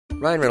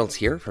Ryan Reynolds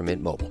here from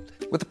Mint Mobile.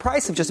 With the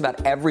price of just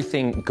about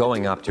everything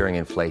going up during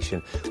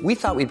inflation, we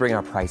thought we'd bring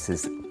our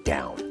prices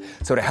down.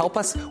 So to help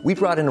us, we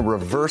brought in a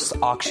reverse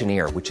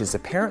auctioneer, which is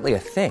apparently a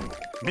thing.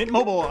 Mint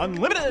Mobile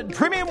Unlimited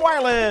Premium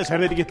Wireless. How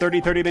to get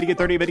 30, 30, bit to get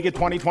 30, bit to get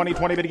 20, 20,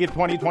 20, bit to get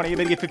 20, 20,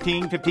 bit to get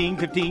 15, 15,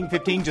 15,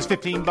 15, just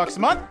 $15 a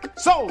month?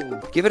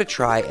 Sold! Give it a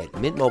try at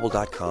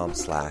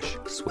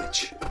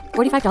mintmobile.com/switch.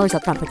 $45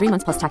 up front for 3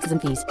 months plus taxes and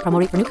fees. Promo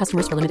rate for new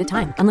customers for limited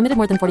time. Unlimited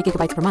more than 40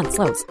 gigabytes per month.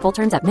 Slows full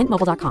terms at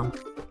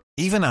mintmobile.com.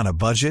 Even on a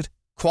budget,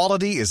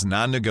 quality is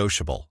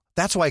non-negotiable.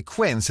 That's why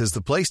Quince is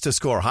the place to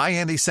score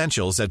high-end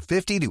essentials at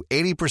 50 to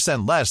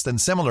 80% less than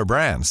similar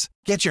brands.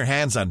 Get your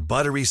hands on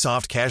buttery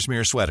soft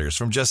cashmere sweaters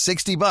from just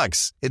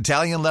 $60,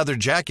 Italian leather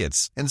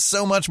jackets, and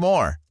so much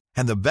more.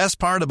 And the best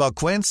part about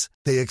Quince,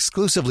 they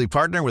exclusively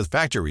partner with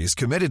factories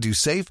committed to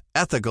safe,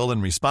 ethical,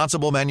 and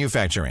responsible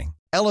manufacturing.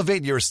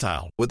 Elevate your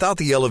style without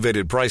the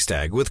elevated price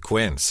tag with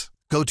Quince.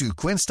 Go to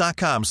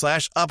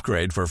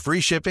quince.com/upgrade for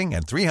free shipping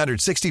and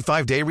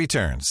 365-day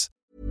returns.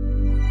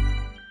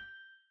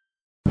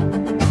 The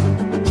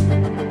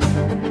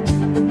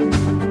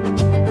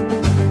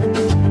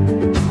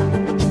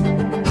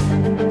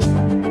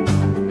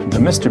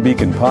Mr.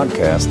 Beacon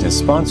podcast is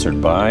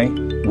sponsored by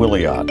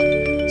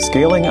Wiliot,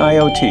 scaling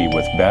IoT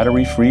with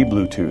battery-free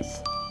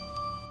Bluetooth.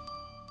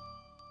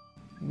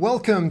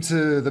 Welcome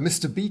to the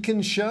Mr.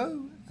 Beacon Show.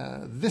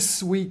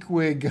 This week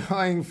we're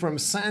going from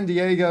San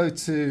Diego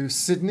to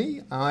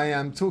Sydney. I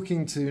am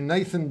talking to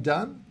Nathan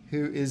Dunn,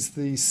 who is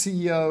the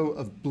CEO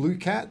of Blue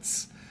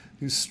Cats,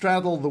 who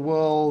straddle the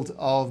world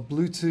of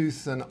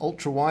Bluetooth and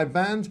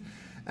ultra-wideband.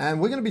 And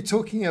we're going to be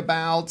talking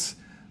about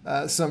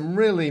some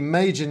really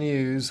major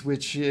news,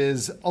 which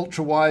is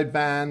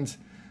ultra-wideband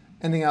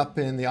ending up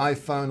in the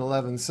iPhone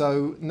 11.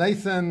 So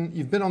Nathan,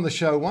 you've been on the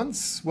show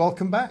once.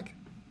 Welcome back.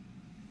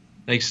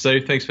 Thanks,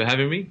 Steve. Thanks for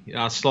having me.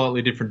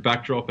 Slightly different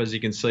backdrop, as you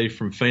can see,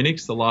 from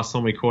Phoenix, the last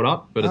time we caught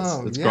up, but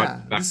it's great.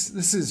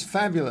 This is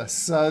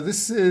fabulous.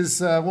 This is,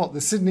 the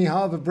Sydney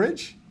Harbour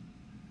Bridge?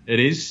 It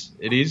is.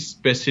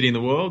 Best city in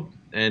the world,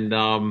 and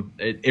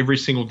every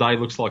single day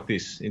looks like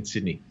this in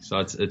Sydney. So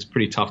it's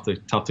pretty tough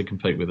to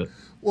compete with it.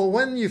 Well,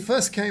 when you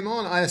first came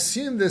on, I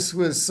assumed this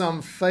was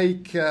some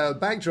fake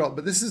backdrop,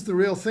 but this is the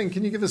real thing.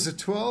 Can you give us a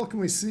twirl? Can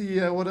we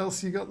see what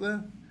else you got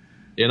there?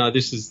 Yeah, no,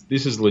 this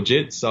is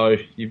legit. So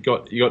you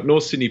got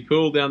North Sydney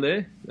Pool down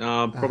there,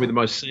 probably the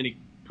most scenic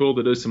pool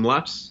to do some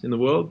laps in the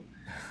world.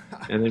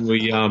 And then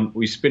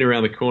we spin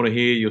around the corner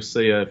here. You'll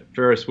see a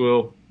Ferris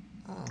wheel,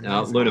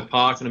 Luna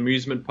Park, an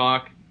amusement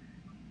park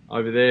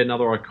over there,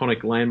 another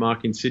iconic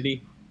landmark in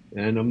Sydney.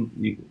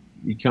 And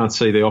you can't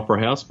see the Opera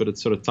House, but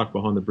it's sort of tucked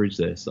behind the bridge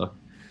there. So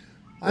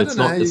I don't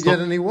know how you get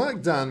any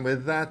work done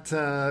with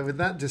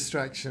that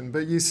distraction,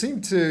 but you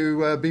seem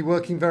to be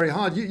working very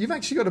hard. You've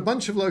actually got a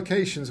bunch of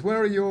locations. Where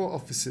are your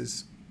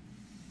offices?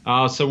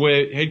 So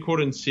we're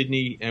headquartered in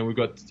Sydney, and we've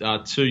got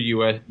two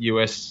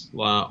US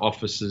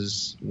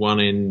offices, one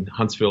in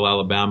Huntsville,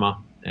 Alabama,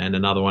 and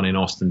another one in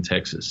Austin,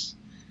 Texas.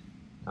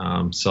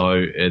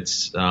 So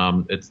it's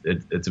a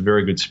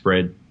very good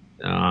spread.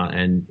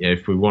 And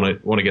if we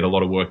want to get a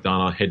lot of work done,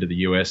 I head to the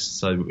US,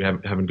 so we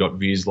haven't got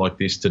views like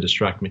this to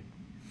distract me.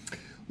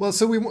 Well,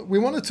 so we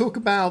want to talk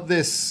about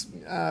this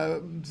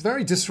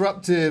very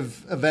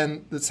disruptive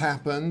event that's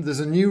happened. There's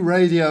a new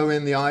radio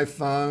in the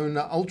iPhone,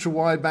 ultra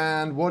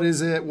wideband. What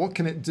is it? What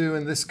can it do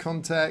in this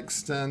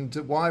context? And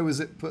why was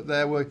it put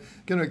there? We're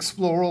going to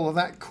explore all of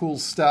that cool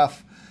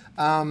stuff.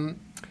 I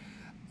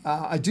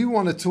do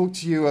want to talk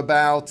to you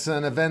about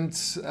an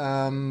event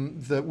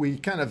that we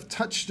kind of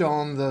touched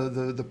on,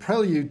 the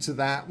prelude to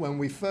that when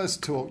we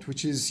first talked,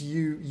 which is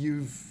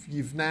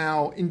you've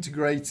now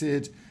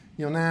integrated.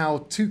 You're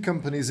now two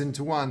companies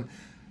into one.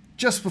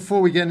 Just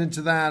before we get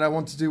into that, I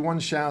want to do one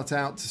shout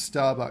out to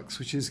Starbucks,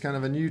 which is kind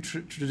of a new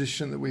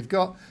tradition that we've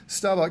got.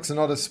 Starbucks are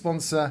not a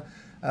sponsor,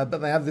 but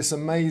they have this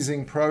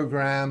amazing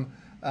program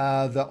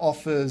that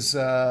offers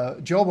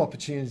job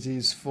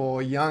opportunities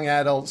for young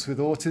adults with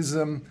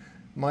autism.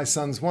 My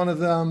son's one of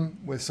them.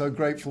 We're so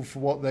grateful for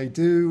what they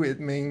do. It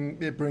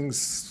brings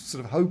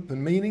sort of hope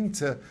and meaning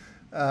to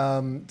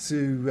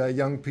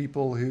young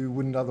people who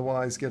wouldn't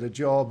otherwise get a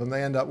job, and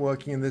they end up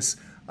working in this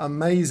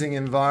amazing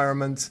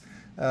environment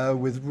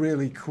with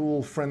really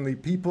cool, friendly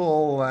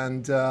people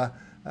and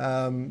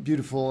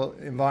beautiful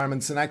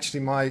environments. And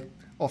actually, my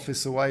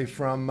office away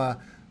from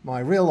my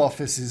real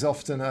office is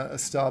often a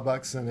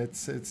Starbucks, and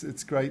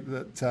it's great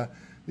that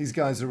these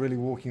guys are really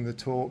walking the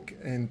talk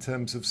in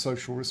terms of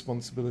social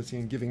responsibility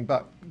and giving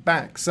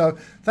back. So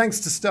thanks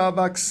to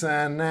Starbucks,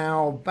 and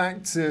now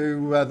back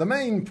to the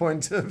main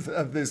point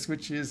of this,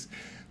 which is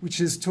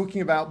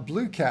talking about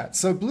Blue Cats.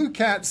 So Blue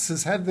Cats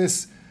has had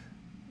this,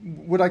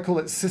 would I call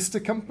it sister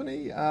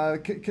company?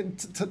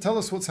 Tell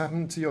us what's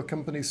happened to your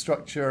company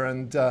structure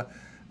and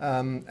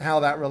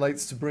how that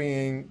relates to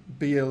bringing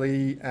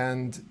BLE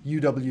and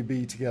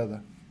UWB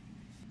together.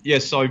 Yeah,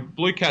 so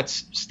Blue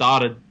Cats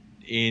started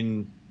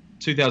in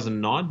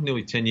 2009,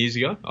 nearly 10 years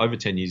ago, over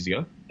 10 years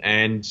ago.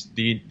 And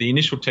the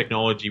initial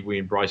technology we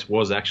embraced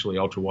was actually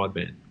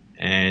ultra-wideband.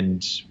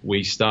 And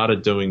we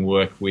started doing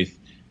work with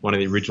one of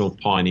the original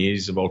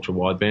pioneers of ultra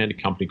wideband,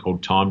 a company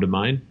called Time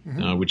Domain,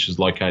 which is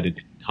located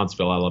in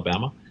Huntsville,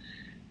 Alabama.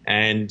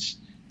 And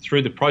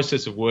through the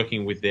process of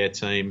working with their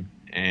team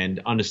and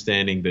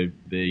understanding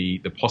the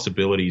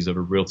possibilities of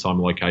a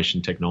real-time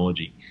location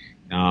technology,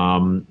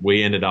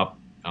 we ended up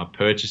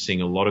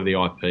purchasing a lot of the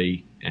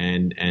IP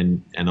and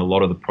a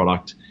lot of the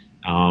product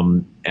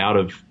out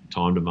of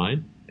Time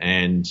Domain,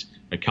 and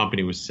a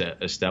company was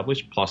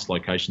established, Plus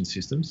Location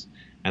Systems,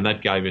 and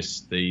that gave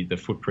us the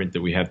footprint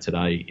that we have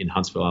today in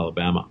Huntsville,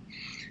 Alabama.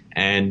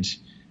 And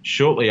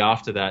shortly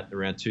after that,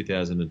 around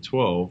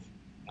 2012,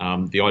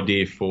 the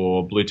idea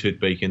for Bluetooth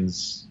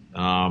beacons,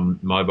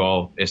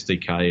 mobile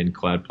SDK and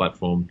cloud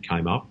platform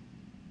came up.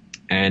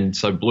 And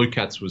so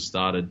BlueCats was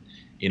started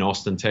in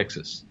Austin,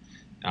 Texas.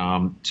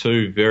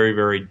 Two very,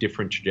 very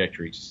different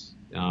trajectories,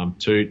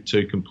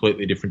 two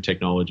completely different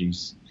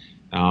technologies.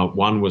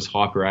 One was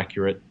hyper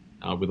accurate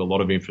with a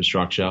lot of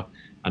infrastructure.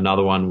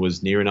 Another one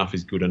was near enough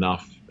is good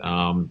enough,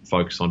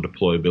 focused on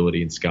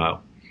deployability and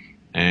scale.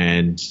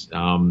 And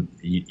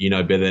you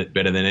know better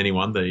than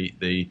anyone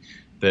the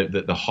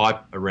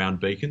hype around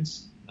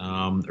beacons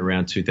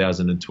around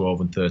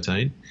 2012 and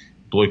 13.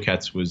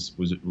 BlueCats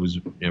was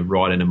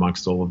right in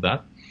amongst all of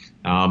that.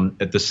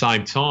 At the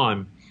same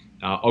time,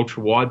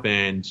 ultra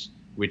wideband,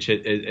 which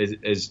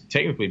has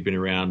technically been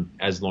around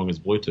as long as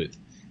Bluetooth,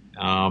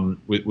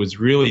 was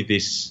really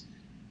this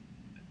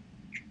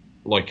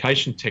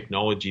location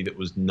technology that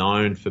was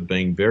known for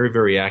being very,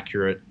 very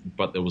accurate,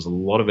 but there was a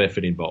lot of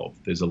effort involved.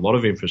 There's a lot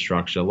of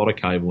infrastructure, a lot of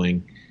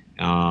cabling,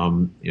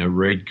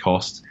 read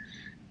cost,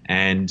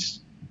 and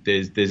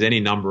there's any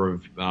number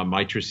of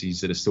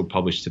matrices that are still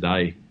published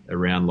today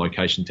around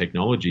location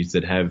technologies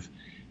that have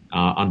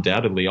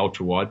undoubtedly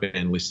ultra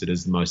wideband listed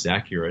as the most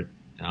accurate,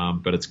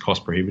 but it's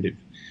cost prohibitive.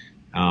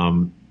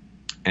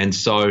 And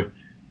so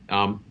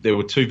there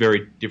were two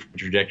very different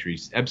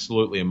trajectories.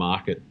 Absolutely a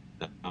market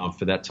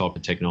for that type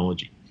of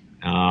technology.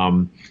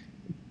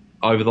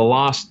 Over the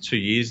last 2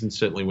 years, and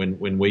certainly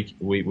when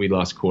we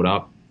last caught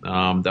up,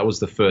 that was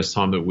the first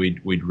time that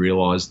we'd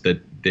realised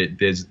that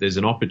there's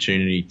an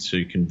opportunity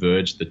to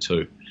converge the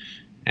two,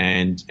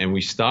 and we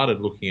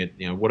started looking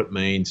at what it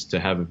means to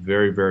have a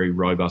very, very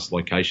robust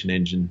location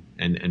engine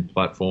and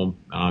platform,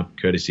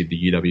 courtesy of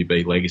the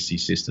UWB legacy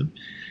system,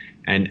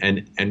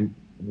 and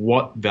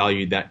what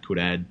value that could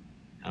add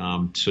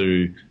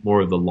to more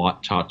of the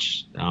light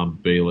touch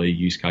BLE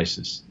use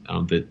cases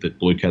that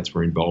BlueCats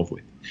were involved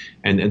with.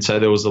 And so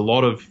there was a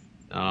lot of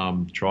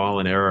trial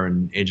and error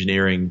and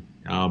engineering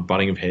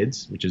butting of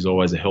heads, which is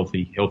always a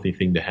healthy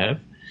thing to have.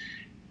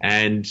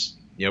 And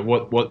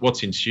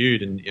what's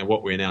ensued and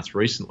what we announced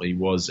recently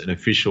was an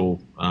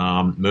official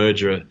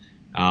merger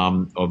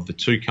of the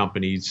two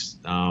companies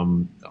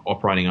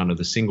operating under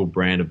the single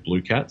brand of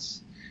BlueCats,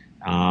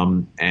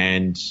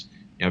 and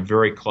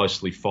very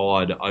closely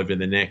followed over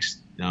the next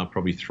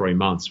probably 3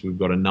 months. We've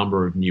got a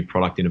number of new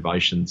product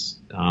innovations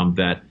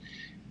that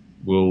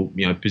will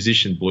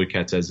position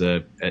BlueCats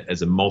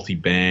as a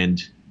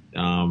multi-band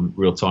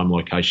real-time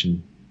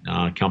location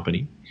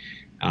company,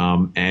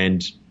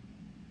 and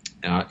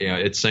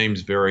it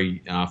seems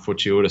very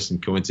fortuitous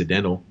and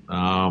coincidental,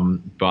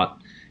 but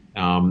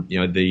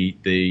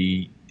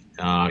the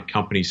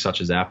companies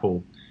such as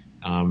Apple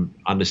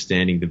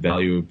understanding the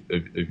value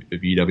of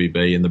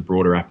UWB and the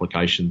broader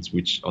applications,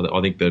 which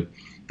I think the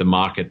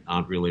market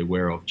aren't really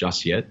aware of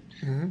just yet.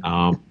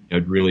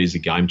 It really is a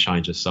game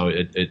changer. So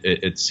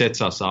it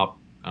sets us up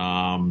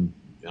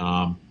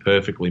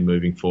perfectly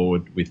moving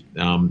forward with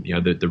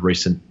the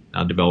recent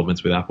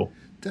developments with Apple.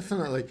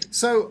 Definitely.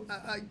 So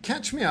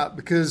catch me up,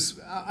 because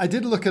I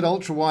did look at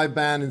ultra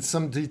wideband in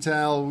some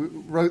detail,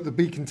 wrote the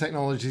Beacon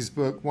Technologies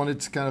book, wanted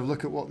to kind of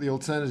look at what the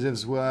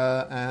alternatives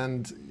were,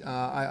 and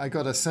I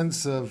got a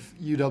sense of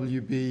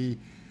UWB.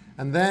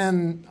 And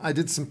then I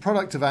did some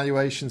product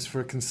evaluations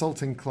for a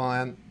consulting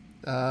client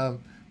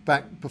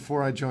back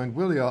before I joined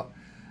Wiliot.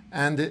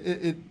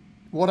 And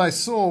what I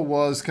saw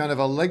was kind of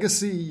a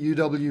legacy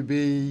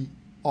UWB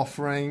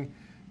offering,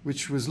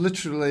 which was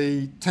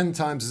literally 10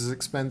 times as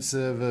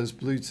expensive as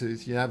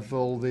Bluetooth. You have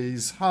all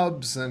these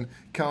hubs and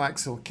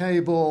coaxial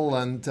cable,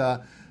 and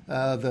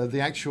the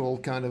actual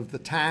kind of the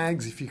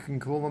tags, if you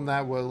can call them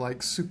that, were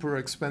like super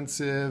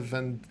expensive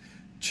and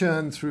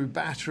churned through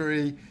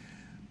battery.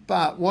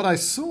 But what I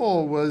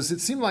saw was, it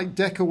seemed like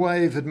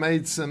Decawave had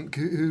made some,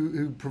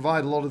 who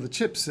provide a lot of the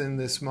chips in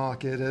this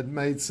market, had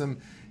made some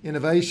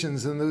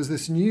innovations, and there was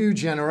this new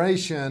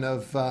generation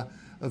of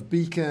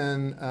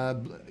Beacon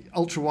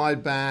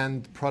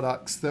ultra-wideband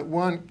products that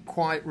weren't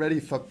quite ready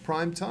for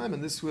prime time,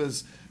 and this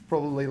was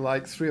probably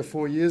like 3 or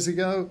 4 years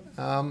ago.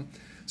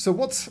 So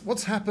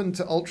what's happened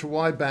to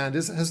ultra-wideband?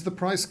 Has the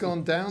price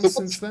gone down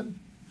since then?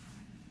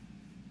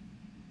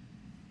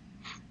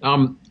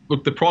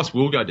 look, the price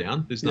will go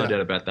down. There's no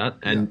doubt about that.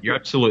 And you're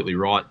absolutely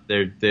right.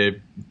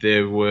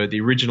 There were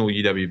the original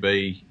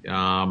UWB,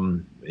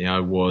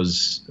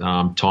 was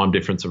time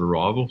difference of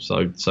arrival,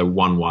 so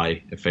one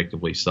way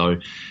effectively. So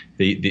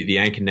the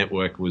anchor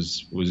network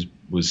was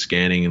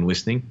scanning and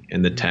listening,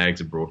 and the tags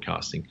are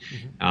broadcasting.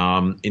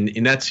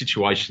 In that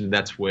situation,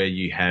 that's where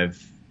you have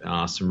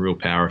some real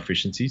power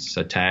efficiencies.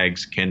 So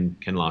tags can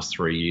last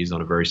 3 years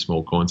on a very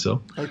small coin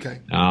cell. Okay.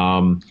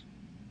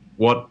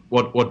 What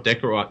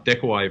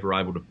Decawave were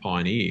able to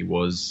pioneer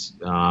was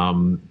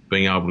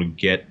being able to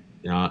get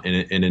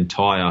an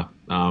entire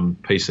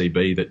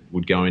PCB that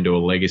would go into a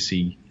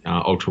legacy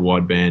ultra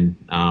wideband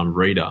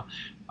reader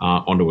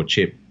onto a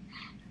chip,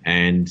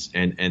 and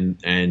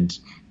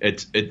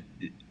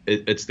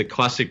it's the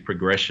classic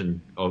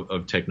progression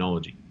of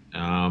technology.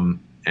 And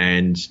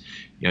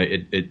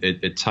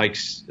it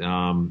takes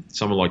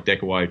someone like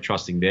Decawave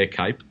trusting their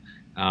cape,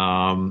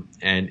 and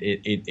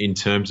in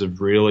terms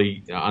of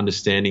really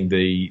understanding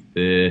the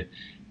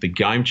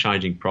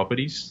game-changing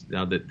properties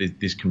that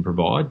this can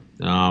provide,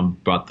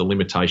 but the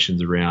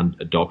limitations around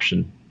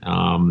adoption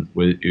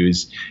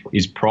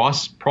is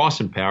price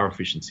and power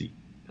efficiency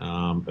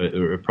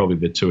are probably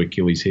the two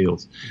Achilles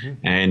heels,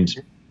 and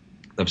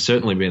they've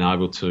certainly been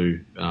able to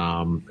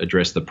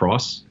address the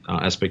price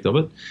aspect of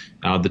it.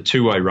 The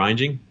two-way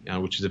ranging,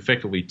 which is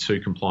effectively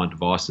two compliant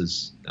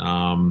devices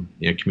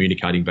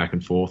communicating back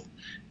and forth,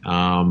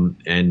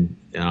 and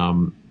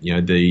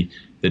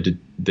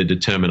the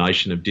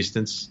determination of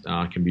distance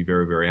can be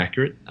very, very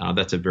accurate.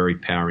 That's a very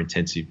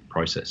power-intensive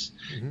process,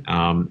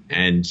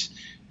 and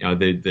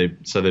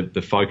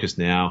the focus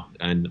now,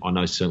 and I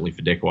know certainly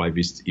for Decawave,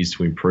 is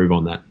to improve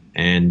on that,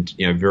 and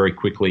very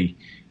quickly.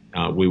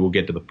 We will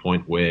get to the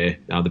point where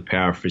the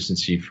power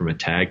efficiency from a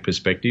tag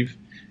perspective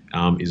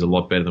is a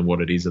lot better than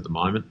what it is at the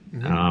moment.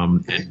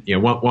 And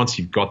once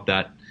you've got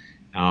that,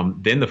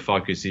 then the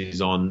focus is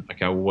on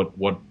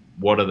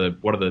what are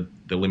the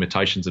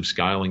limitations of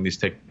scaling this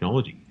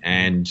technology?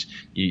 And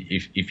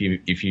if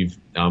you've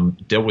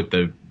dealt with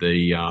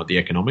the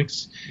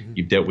economics,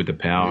 you've dealt with the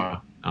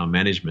power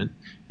management,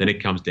 then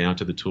it comes down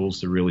to the tools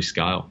to really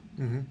scale.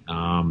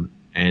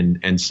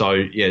 And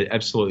so,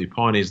 absolutely,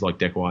 pioneers like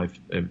Decawave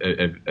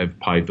have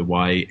paved the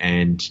way,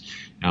 and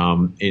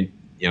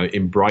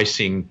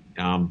embracing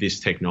this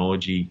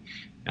technology,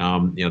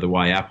 the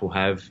way Apple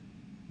have,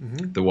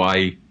 the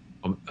way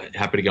I'm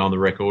happy to go on the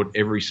record,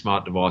 every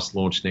smart device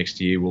launched next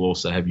year will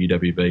also have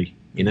UWB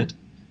in it.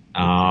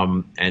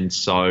 And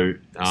so,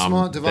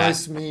 smart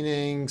device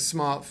meaning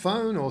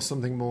smartphone or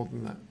something more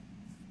than that?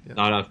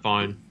 No,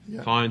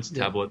 phones,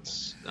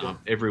 tablets,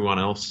 everyone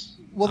else.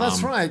 Well,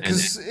 that's right,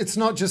 because it's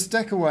not just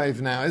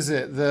Decawave now, is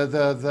it?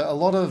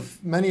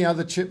 Many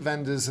other chip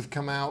vendors have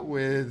come out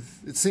with,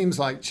 it seems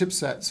like,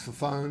 chipsets for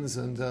phones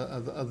and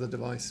other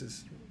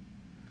devices.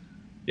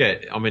 Yeah,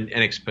 I mean,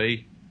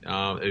 NXP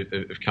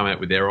have come out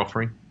with their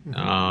offering,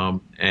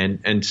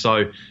 and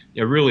so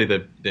really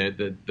the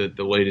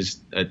leaders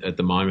at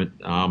the moment.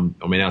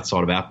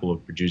 Outside of Apple,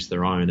 have produced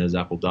their own, as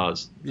Apple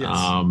does. Yes.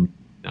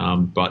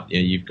 But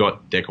you've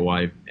got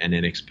Decawave and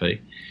NXP,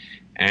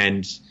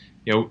 and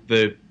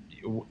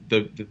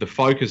the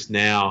focus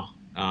now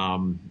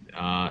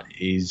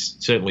is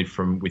certainly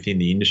from within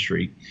the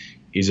industry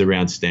is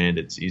around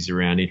standards, is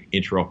around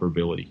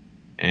interoperability,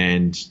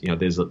 and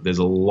there's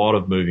a lot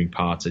of moving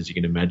parts, as you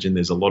can imagine.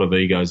 There's a lot of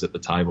egos at the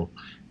table,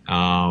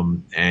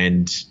 and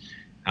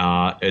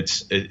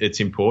it's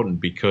important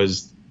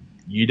because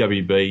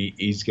UWB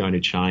is going to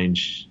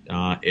change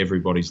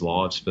everybody's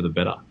lives for the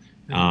better,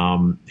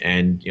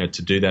 and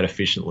to do that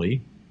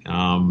efficiently,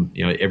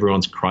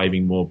 everyone's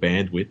craving more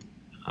bandwidth.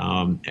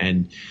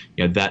 And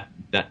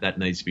that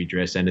needs to be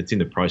addressed, and it's in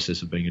the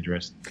process of being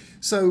addressed.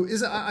 So,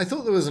 I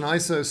thought there was an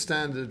ISO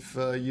standard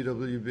for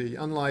UWB,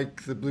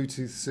 unlike the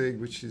Bluetooth SIG,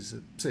 which is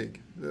a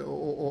SIG,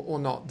 or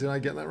not? Did I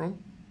get that wrong?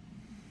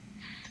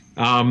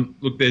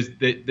 Look,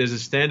 there's a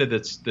standard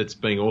that's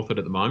being authored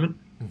at the moment.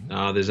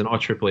 There's an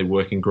IEEE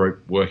working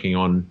group working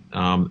on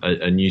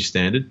a new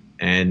standard,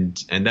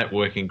 and that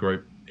working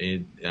group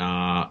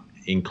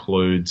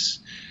includes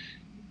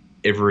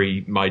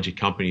every major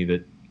company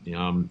that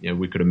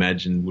we could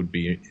imagine would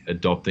be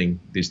adopting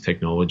this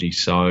technology.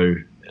 So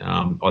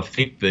I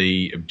think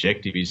the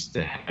objective is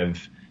to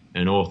have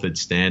an authored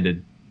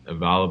standard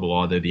available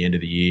either at the end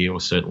of the year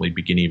or certainly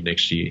beginning of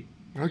next year.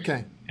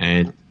 Okay.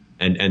 And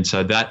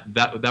so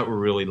that will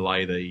really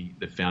lay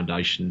the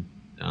foundation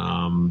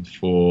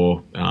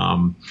for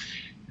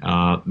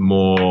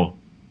more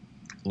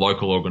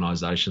local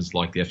organisations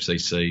like the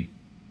FCC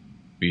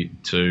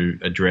to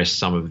address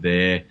some of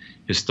their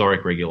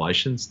historic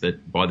regulations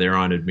that, by their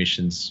own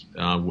admissions,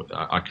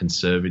 are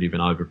conservative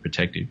and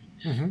overprotective.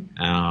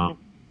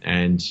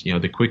 And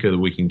the quicker that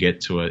we can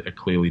get to a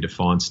clearly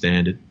defined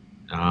standard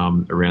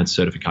around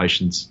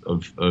certifications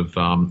of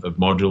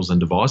modules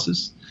and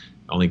devices,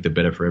 I think the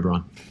better for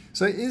everyone.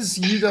 So is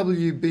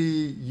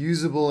UWB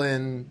usable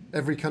in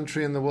every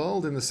country in the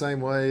world in the same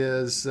way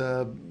as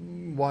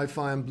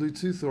Wi-Fi and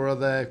Bluetooth, or are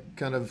there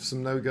kind of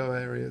some no-go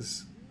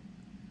areas?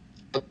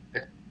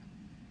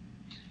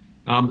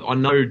 I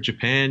know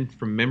Japan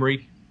from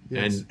memory.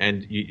 Yes.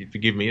 And you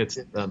forgive me, I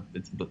can't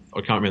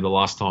remember the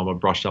last time I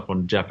brushed up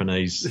on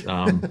Japanese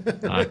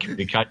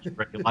communication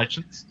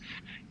regulations.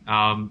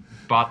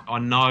 But I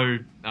know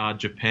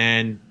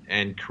Japan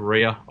and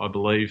Korea, I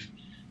believe,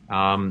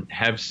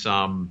 have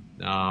some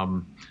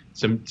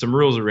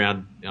rules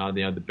around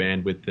the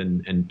bandwidth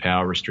and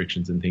power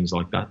restrictions and things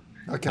like that.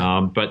 Okay.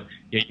 But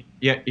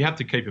you have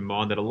to keep in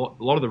mind that a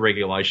lot of the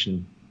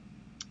regulation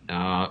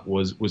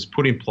was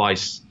put in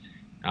place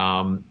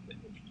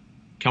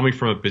coming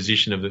from a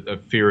position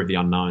of fear of the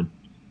unknown.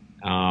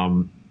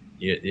 And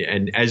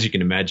as you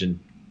can imagine,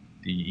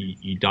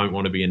 you don't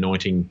want to be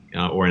anointing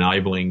or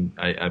enabling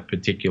a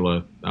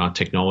particular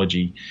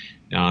technology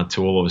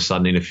to all of a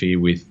sudden interfere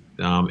with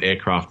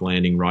aircraft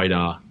landing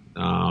radar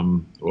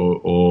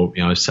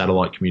or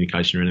satellite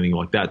communication or anything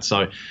like that.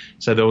 So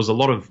there was a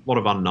lot of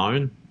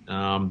unknown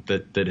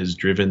that has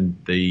driven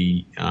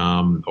the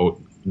or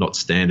not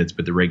standards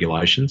but the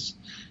regulations.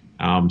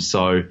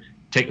 So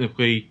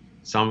technically,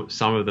 some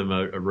of them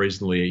are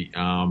reasonably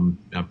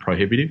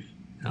prohibitive,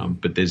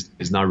 but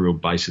there's no real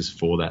basis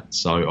for that.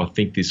 So I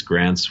think this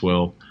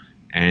groundswell,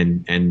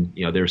 and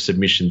there are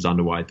submissions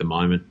underway at the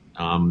moment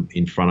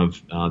in front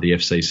of the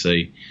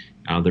FCC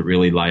that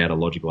really lay out a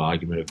logical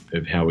argument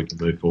of how we can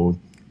move forward.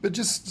 But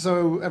just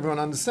so everyone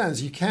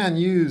understands, you can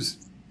use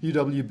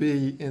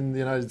UWB in the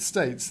United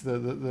States,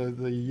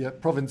 the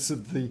province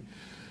of the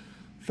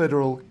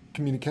Federal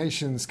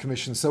Communications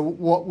Commission. So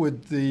what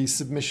would the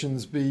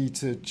submissions be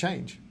to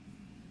change?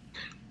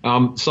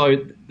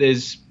 So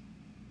there's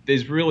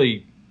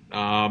really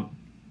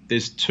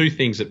there's two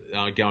things that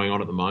are going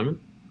on at the moment.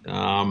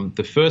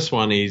 The first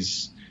one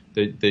is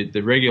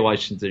the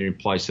regulations that are in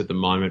place at the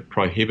moment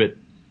prohibit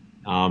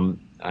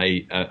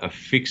a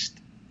fixed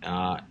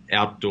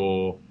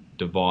outdoor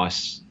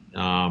device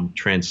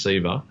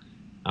transceiver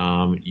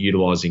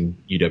utilising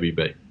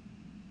UWB.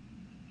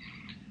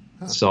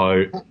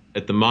 So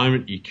at the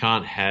moment you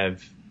can't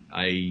have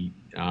a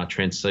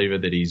transceiver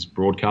that is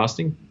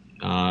broadcasting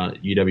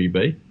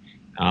UWB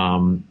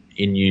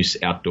in use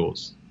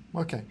outdoors.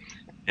 Okay.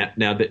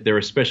 Now there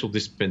are special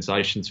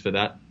dispensations for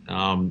that.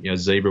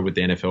 Zebra with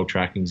the NFL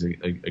tracking is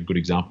a good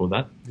example of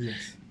that.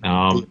 Yes.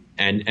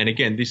 And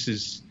again, this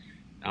is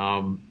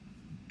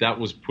that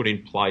was put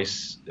in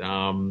place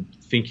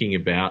thinking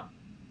about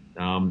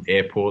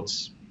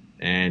airports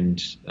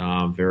and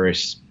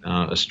various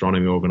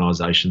astronomy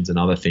organisations and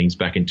other things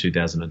back in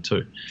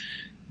 2002.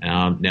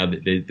 Now,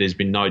 there's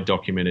been no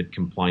documented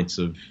complaints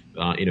of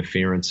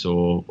interference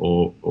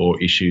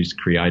or issues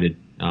created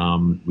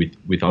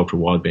with ultra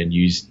wideband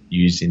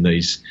used in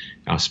these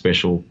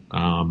special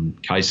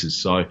cases.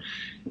 So,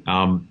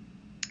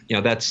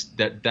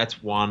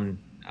 that's one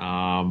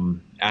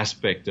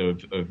aspect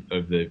of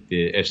the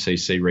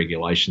FCC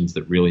regulations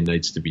that really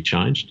needs to be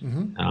changed.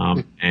 Mm-hmm.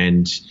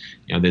 And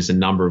there's a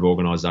number of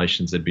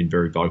organisations that have been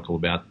very vocal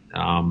about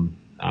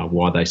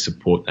why they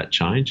support that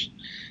change.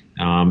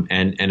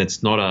 And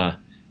it's not a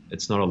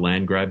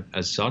land grab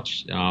as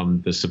such.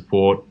 The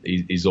support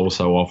is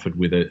also offered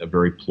with a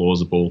very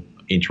plausible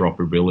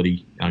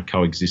interoperability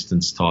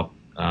coexistence type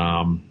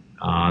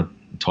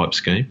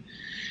scheme.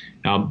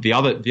 The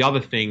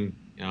other thing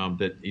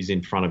that is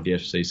in front of the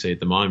FCC at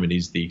the moment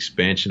is the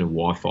expansion of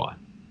Wi-Fi,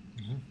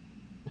 mm-hmm.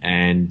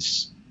 and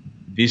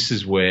this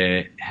is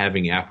where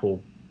having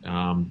Apple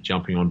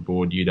jumping on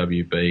board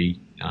UWB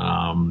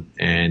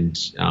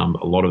and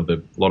a lot of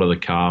the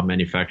car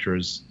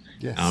manufacturers.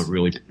 Yes.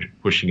 Really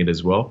pushing it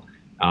as well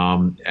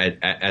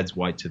adds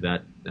weight to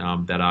that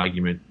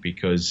argument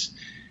because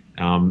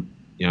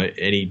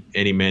any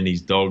man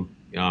his dog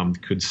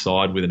could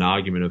side with an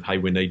argument of, hey,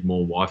 we need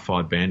more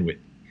Wi-Fi bandwidth.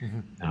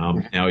 Mm-hmm.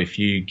 Now, if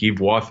you give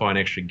Wi-Fi an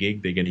extra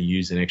gig, they're going to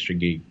use an extra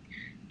gig.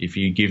 If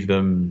you give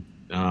them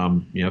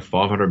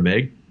 500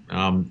 meg,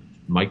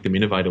 make them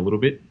innovate a little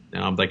bit,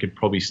 they could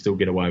probably still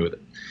get away with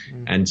it.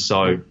 Mm-hmm. And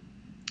so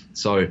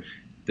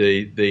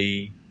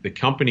the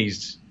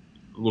companies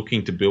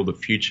looking to build a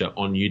future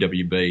on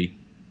UWB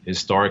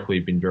historically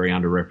have been very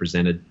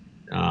underrepresented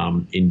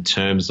in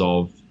terms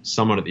of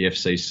someone at the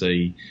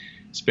FCC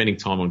spending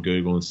time on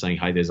Google and saying,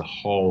 hey, there's a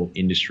whole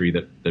industry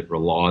that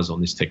relies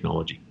on this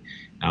technology.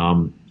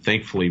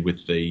 Thankfully,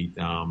 with the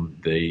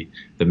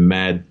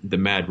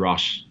mad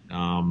rush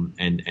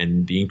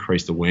and the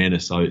increased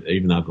awareness, so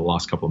even over the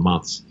last couple of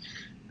months,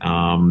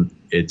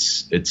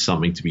 it's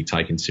something to be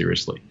taken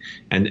seriously.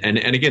 And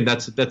again,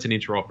 that's an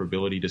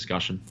interoperability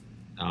discussion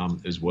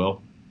as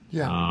well.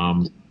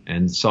 Yeah.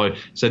 And so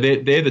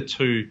they're the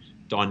two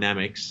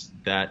dynamics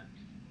that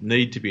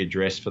need to be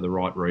addressed for the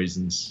right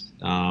reasons,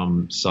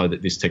 so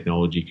that this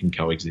technology can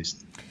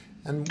coexist.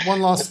 And one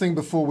last thing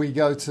before we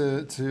go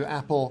to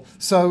Apple.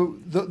 So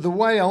the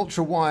way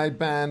ultra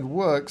wideband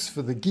works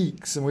for the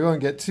geeks, and we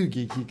won't get too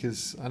geeky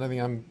because I don't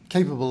think I'm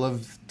capable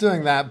of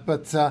doing that,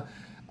 but like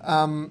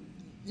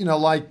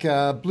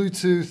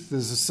Bluetooth,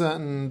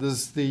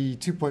 there's the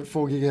 2.4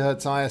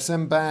 gigahertz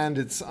ISM band,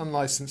 it's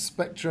unlicensed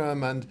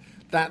spectrum, and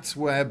that's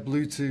where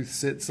Bluetooth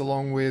sits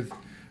along with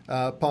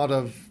part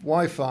of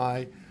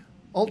Wi-Fi.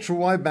 Ultra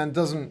wideband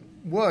doesn't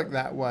work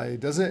that way,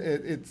 does it?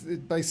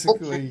 It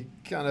basically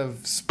kind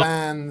of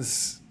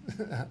spans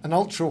an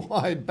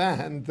ultra-wide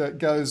band that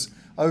goes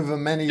over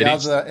many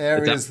other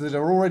areas that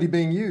are already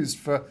being used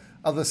for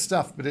other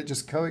stuff, but it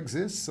just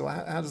coexists? Or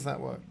how does that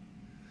work?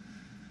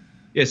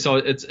 Yeah, so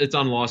it's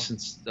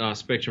unlicensed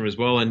spectrum as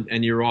well,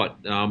 and you're right.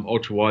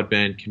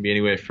 Ultra-wideband can be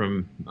anywhere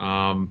from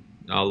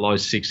low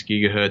 6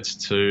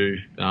 gigahertz to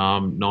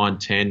 9,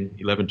 10,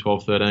 11,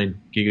 12,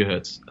 13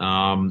 gigahertz.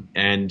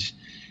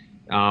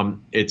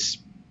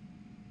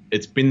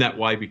 It's been that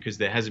way because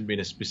there hasn't been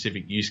a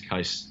specific use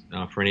case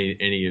for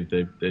any of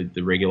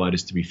the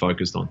regulators to be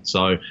focused on.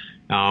 So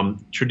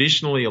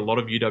traditionally, a lot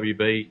of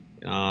UWB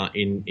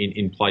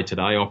in play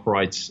today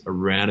operates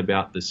around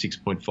about the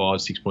 6.5,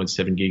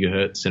 6.7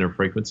 gigahertz center of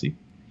frequency.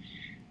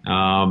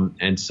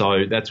 And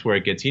so that's where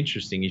it gets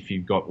interesting. If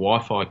you've got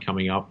Wi-Fi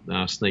coming up,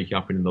 sneak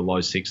up into the low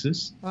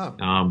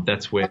 6s,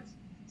 that's where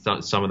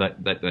some of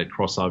that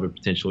crossover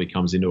potentially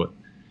comes into it.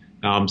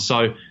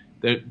 So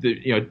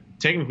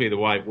technically the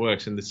way it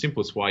works, and the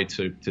simplest way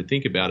to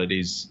think about it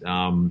is,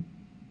 and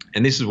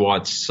this is why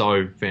it's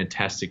so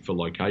fantastic for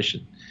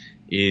location,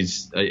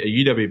 is a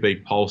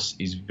UWB pulse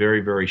is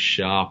very, very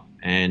sharp,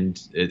 and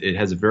it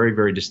has a very,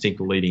 very distinct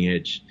leading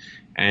edge.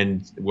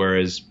 And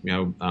whereas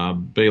BLE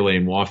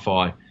and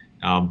Wi-Fi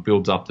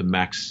builds up to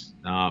max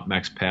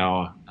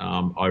power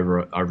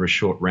over a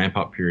short ramp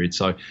up period,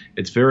 so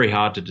it's very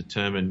hard to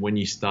determine when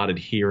you started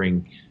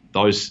hearing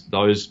those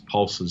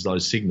pulses,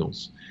 those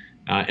signals.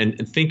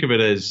 And think of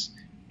it as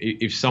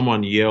if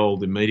someone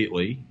yelled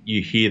immediately,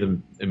 you hear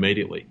them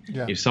immediately.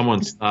 Yeah. If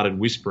someone started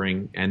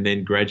whispering and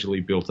then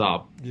gradually built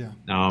up,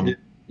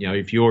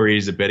 if your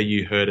ears are better,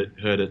 you heard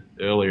it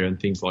earlier and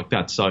things like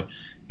that. So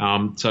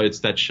it's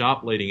that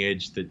sharp leading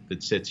edge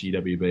that sets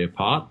UWB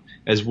apart,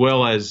 as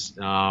well as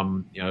a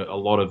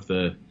lot of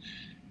the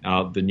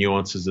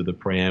nuances of the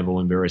preamble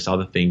and various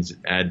other things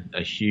add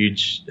a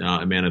huge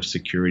amount of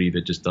security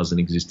that just doesn't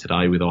exist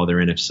today with either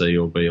NFC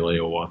or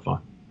BLE or Wi-Fi.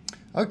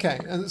 Okay,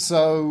 and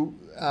so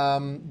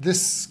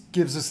this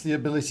gives us the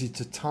ability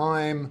to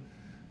time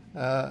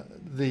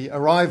the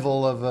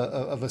arrival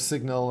of a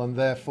signal and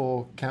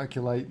therefore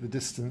calculate the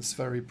distance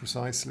very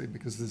precisely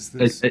because there's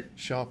this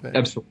sharp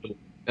edge.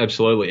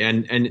 Absolutely,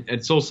 and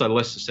it's also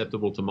less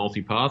susceptible to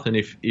multipath. And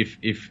if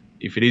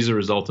it is a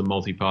result of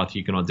multipath,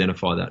 you can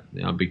identify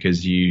that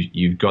because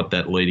you've got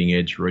that leading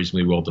edge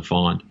reasonably well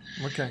defined.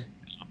 Okay.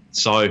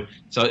 So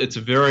it's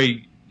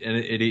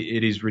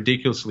it is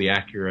ridiculously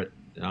accurate.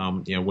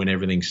 When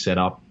everything's set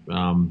up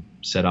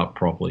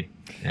properly,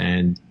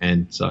 and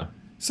so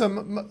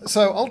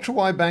ultra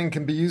wideband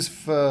can be used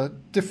for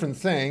different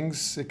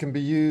things. It can be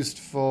used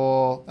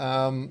for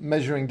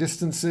measuring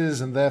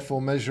distances and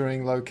therefore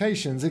measuring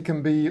locations. It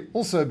can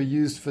also be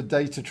used for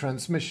data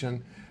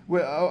transmission.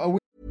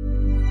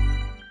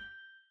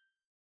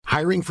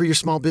 Hiring for your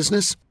small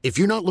business? If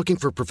you're not looking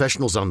for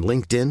professionals on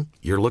LinkedIn,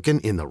 you're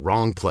looking in the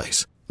wrong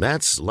place.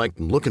 That's like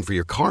looking for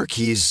your car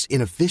keys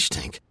in a fish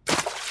tank.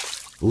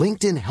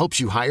 LinkedIn helps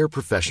you hire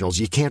professionals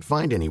you can't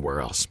find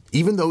anywhere else,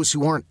 even those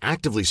who aren't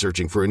actively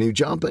searching for a new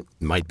job but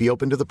might be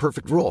open to the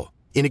perfect role.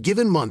 In a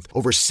given month,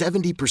 over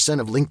 70%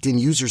 of LinkedIn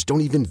users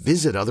don't even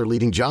visit other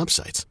leading job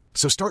sites.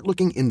 So start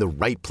looking in the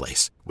right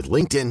place. With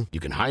LinkedIn, you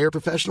can hire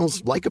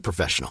professionals like a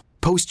professional.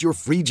 Post your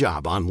free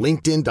job on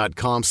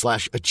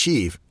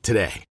linkedin.com/achieve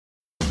today.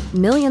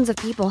 Millions of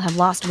people have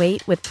lost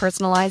weight with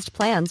personalized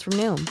plans from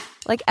Noom.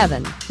 Like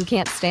Evan, who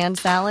can't stand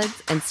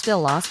salads and still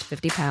lost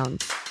 50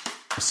 pounds.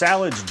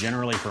 Salads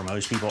generally for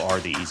most people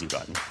are the easy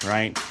button,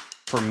 right?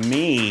 For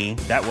me,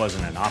 that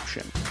wasn't an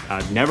option.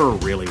 I never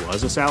really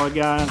was a salad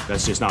guy.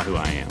 That's just not who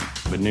I am.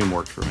 But Noom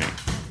worked for me.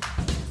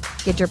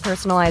 Get your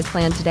personalized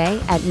plan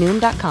today at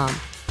Noom.com.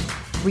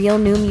 Real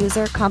Noom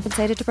user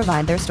compensated to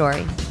provide their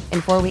story. In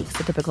 4 weeks,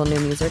 the typical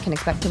Noom user can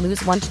expect to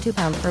lose 1 to 2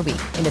 pounds per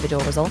week.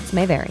 Individual results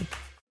may vary.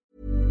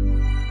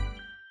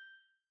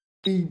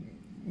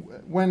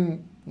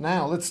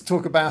 Now let's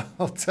talk about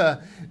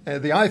the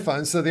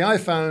iPhone. So the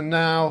iPhone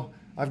now,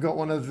 I've got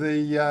one of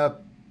the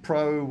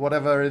Pro,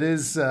 whatever it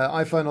is,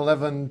 iPhone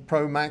 11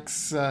 Pro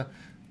Max,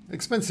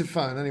 expensive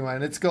phone anyway,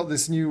 and it's got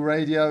this new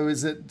radio.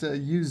 Is it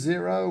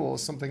U0 or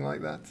something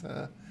like that?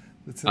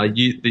 The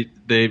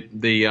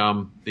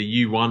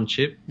U1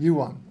 chip.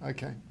 U1,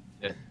 okay.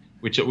 Yeah.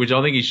 Which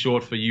I think is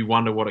short for you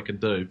wonder what it can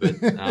do. But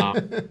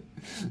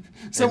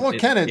so what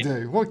can it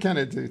do? What can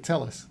it do?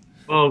 Tell us.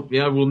 Well,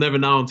 we'll never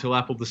know until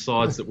Apple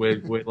decides that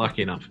we're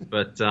lucky enough.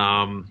 But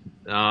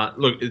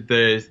look,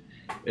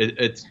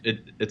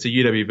 it's a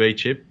UWB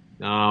chip.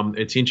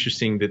 It's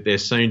interesting that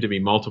there's soon to be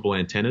multiple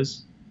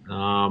antennas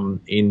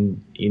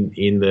in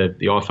the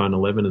iPhone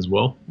 11 as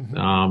well,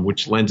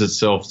 which lends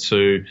itself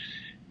to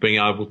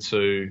being able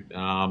to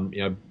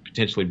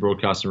potentially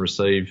broadcast and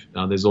receive.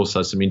 There's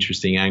also some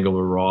interesting angle of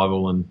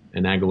arrival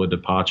and angle of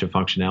departure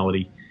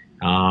functionality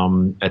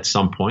at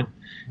some point.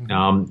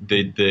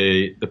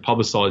 The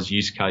publicised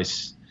use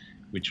case,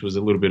 which was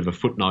a little bit of a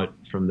footnote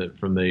from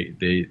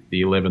the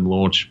 11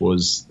 launch,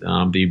 was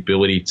the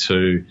ability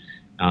to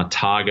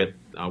target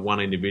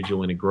one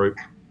individual in a group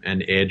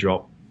and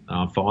airdrop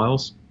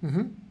files.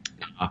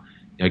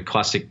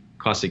 classic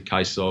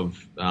case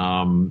of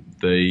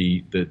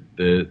the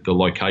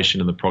location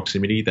and the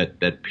proximity,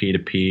 that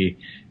peer-to-peer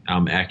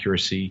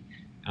accuracy.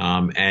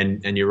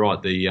 And you're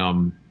right, the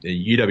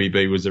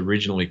UWB was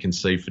originally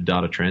conceived for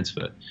data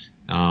transfer.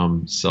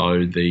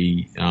 So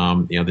the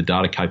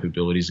data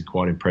capabilities are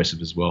quite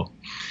impressive as well.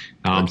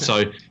 Okay.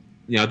 So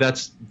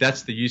that's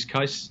the use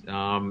case.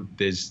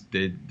 There's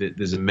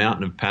a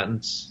mountain of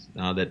patents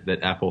that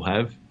Apple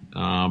have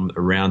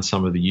around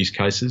some of the use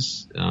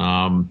cases.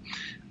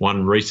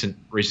 One recent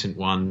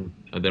one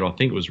that I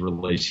think was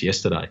released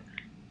yesterday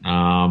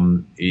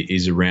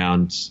is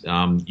around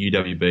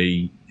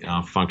UWB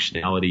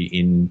functionality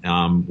in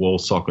wall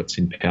sockets,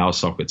 in power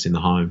sockets in the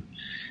home,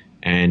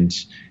 and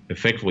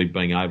effectively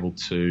being able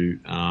to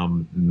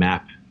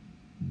map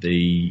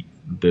the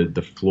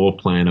floor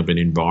plan of an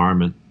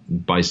environment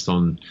based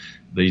on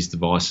these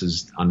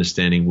devices,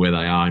 understanding where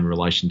they are in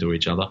relation to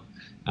each other,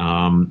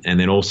 and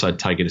then also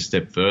take it a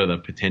step further,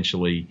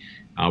 potentially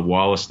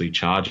wirelessly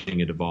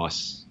charging a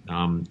device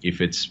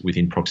if it's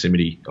within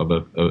proximity of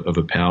a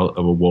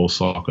wall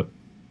socket.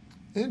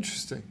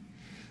 Interesting.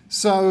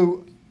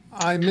 So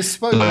I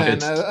misspoke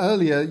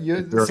earlier.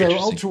 So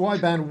ultra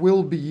wideband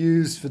will be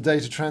used for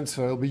data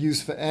transfer. It'll be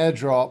used for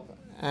AirDrop,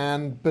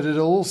 but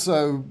it'll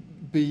also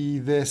be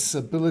this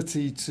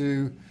ability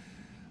to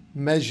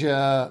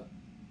measure.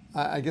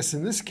 I guess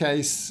in this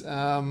case,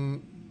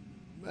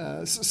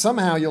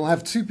 somehow you'll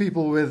have two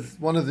people with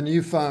one of the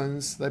new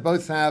phones. They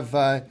both have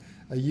a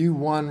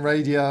U1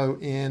 radio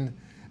in,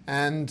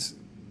 and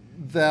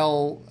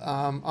they'll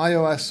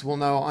iOS will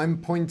know I'm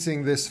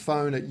pointing this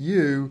phone at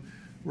you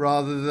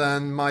rather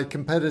than my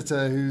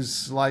competitor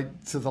who's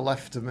like to the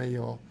left of me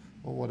or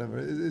whatever.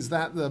 Is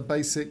that the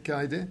basic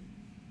idea?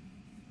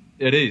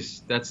 It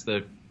is. That's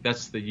the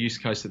use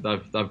case that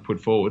they've put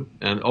forward,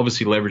 and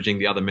obviously leveraging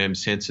the other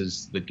MEMS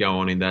sensors that go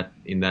on in that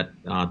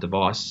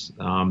device,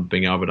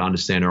 being able to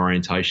understand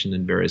orientation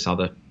and various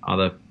other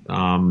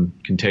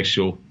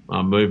contextual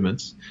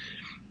movements.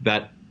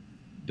 That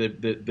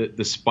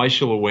the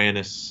spatial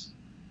awareness,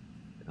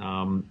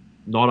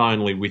 not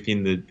only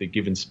within the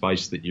given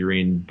space that you're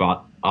in,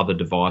 but other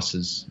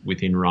devices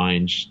within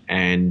range,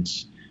 and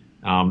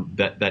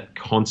that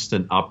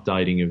constant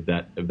updating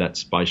of that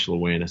spatial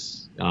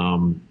awareness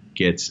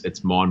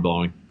it's mind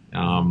blowing.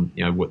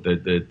 What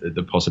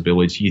the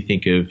possibilities. You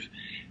think of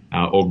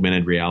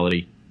augmented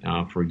reality,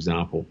 for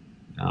example.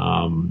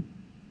 In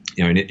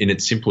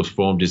its simplest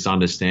form, just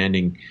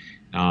understanding.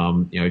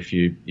 If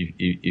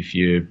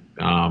you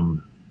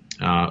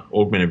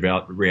augmented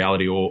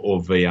reality or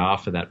VR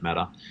for that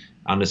matter,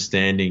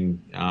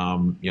 understanding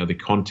the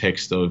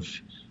context of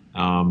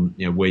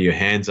where your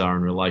hands are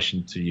in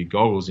relation to your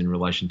goggles, in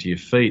relation to your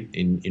feet,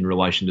 in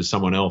relation to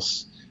someone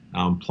else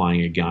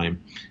playing a game.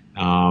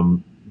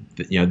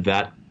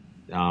 That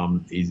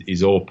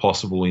is all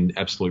possible in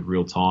absolute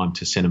real time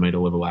to centimetre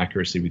level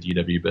accuracy with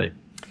UWB.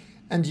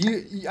 And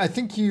I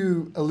think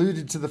you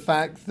alluded to the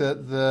fact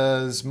that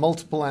there's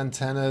multiple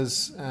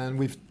antennas, and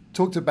we've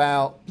talked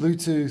about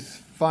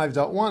Bluetooth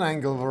 5.1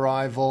 angle of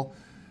arrival,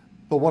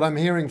 but what I'm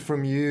hearing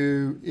from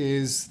you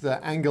is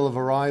the angle of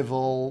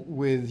arrival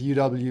with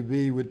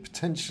UWB would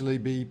potentially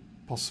be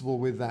possible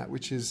with that,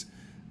 which is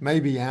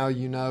maybe how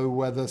you know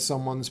whether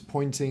someone's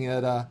pointing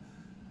at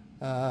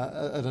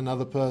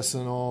another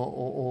person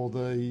or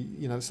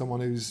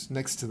someone who's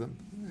next to them.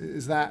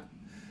 Is that,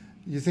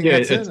 you think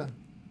that's it?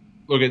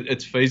 Look,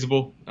 it's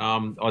feasible.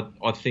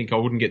 I think I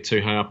wouldn't get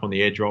too hung up on the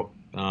AirDrop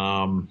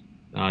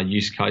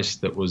use case.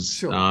 That was,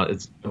 sure.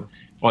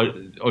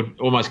 I'd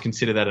almost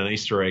consider that an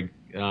Easter egg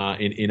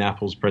in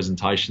Apple's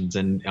presentations,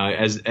 and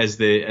as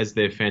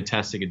they're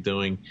fantastic at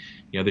doing,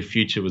 the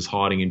future was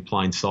hiding in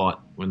plain sight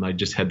when they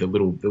just had the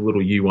little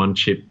U1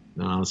 chip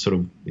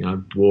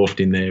dwarfed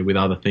in there with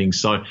other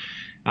things. So,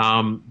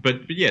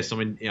 but yes, I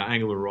mean,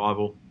 angle of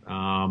arrival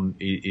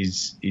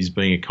is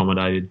being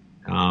accommodated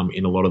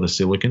in a lot of the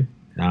silicon.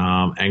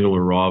 Angle of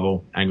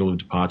arrival, angle of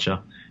departure.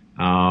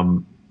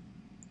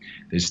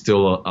 There's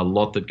still a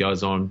lot that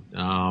goes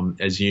on,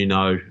 as you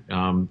know,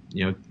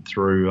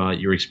 through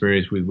your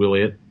experience with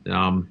Wiliot.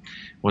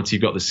 Once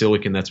you've got the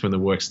silicon, that's when the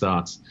work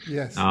starts.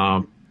 Yes.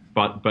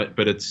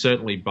 But it's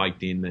certainly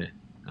baked in there,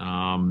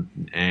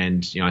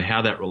 and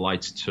how that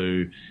relates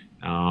to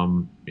the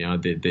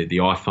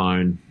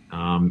iPhone,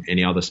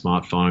 any other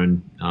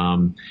smartphone,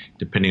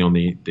 depending on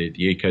the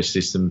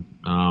ecosystem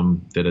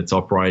that it's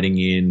operating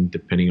in,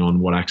 depending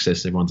on what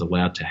access everyone's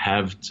allowed to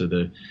have to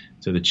the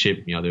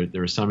chip.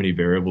 There are so many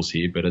variables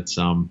here, but it's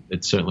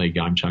certainly a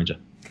game changer.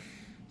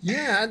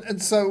 Yeah,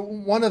 and so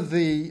one of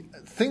the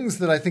things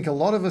that I think a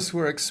lot of us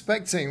were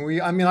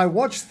expecting, I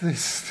watched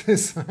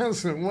this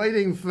announcement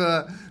waiting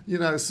for,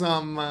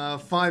 some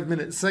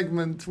 5-minute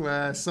segment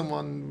where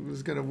someone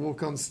was going to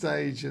walk on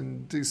stage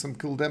and do some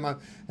cool demo,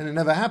 and it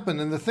never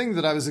happened. And the thing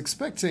that I was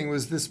expecting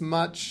was this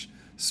much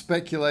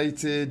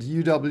speculated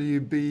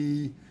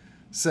UWB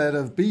set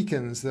of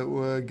beacons that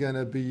were going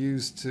to be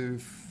used to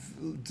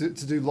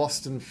do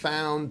lost and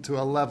found to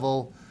a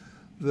level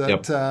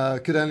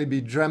that could only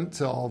be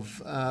dreamt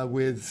of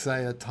with,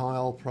 say, a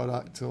tile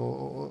product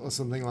or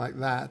something like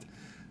that.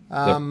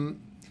 Do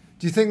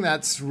you think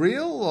that's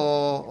real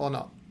or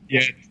not?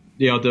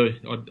 Yeah, I do.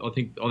 I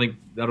think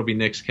that'll be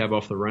next cab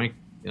off the rank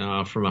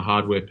from a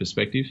hardware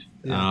perspective.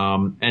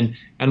 Yeah. And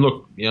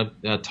look,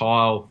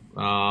 tile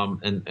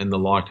and the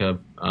like are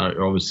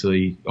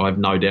obviously. I have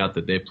no doubt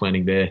that they're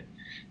planning their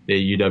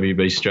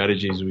UWB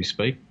strategy as we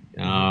speak.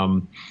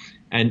 And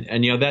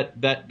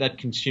that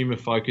consumer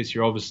focus,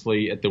 you're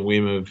obviously at the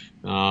whim of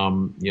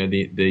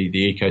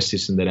the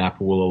ecosystem that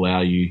Apple will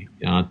allow you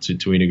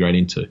to integrate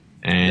into,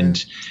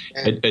 and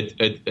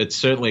it's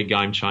certainly a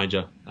game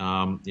changer.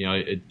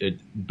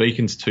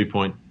 Beacons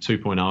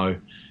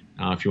 2.0,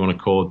 if you want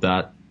to call it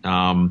that.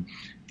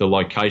 The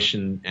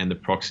location and the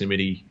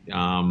proximity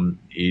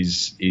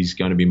is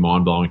going to be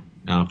mind blowing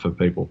for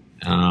people.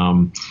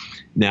 Now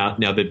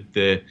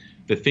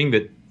the thing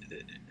that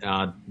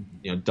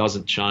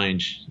doesn't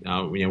change.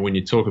 When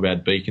you talk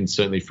about beacons,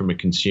 certainly from a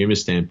consumer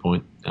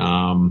standpoint,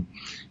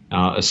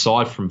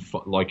 aside from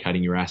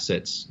locating your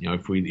assets,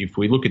 if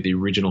we look at the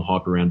original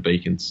hype around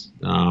beacons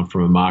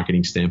from a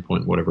marketing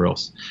standpoint, whatever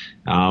else,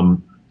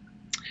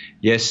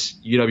 yes,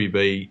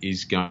 UWB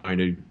is going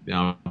to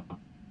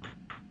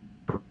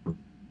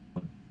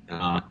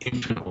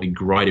infinitely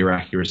greater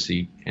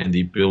accuracy and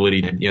the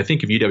ability to,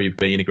 think of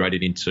UWB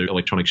integrated into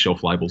electronic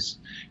shelf labels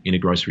in a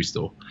grocery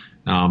store.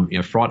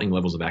 Frightening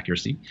levels of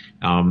accuracy,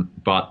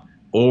 but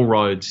all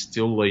roads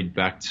still lead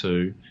back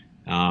to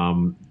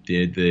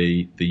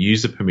the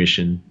user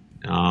permission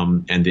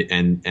and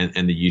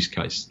the use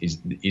case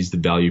is the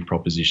value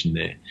proposition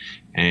there.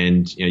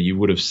 And you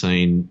would have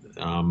seen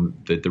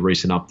the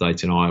recent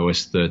updates in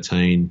iOS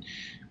 13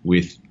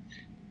 with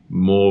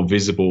more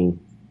visible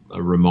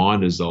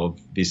reminders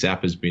of this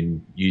app has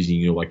been using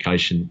your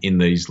location in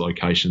these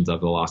locations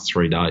over the last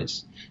 3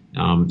 days.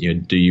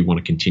 Do you want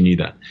to continue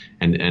that?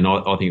 And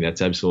I think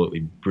that's absolutely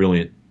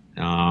brilliant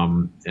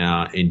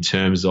in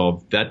terms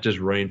of that just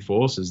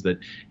reinforces that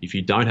if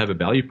you don't have a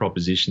value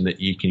proposition that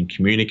you can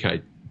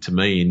communicate to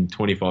me in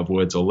 25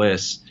 words or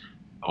less,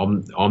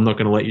 I'm not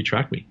going to let you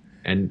track me.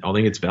 And I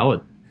think it's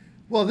valid.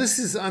 Well,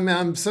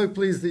 I'm so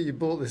pleased that you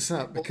brought this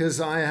up because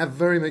I have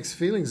very mixed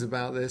feelings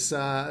about this.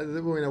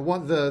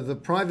 What the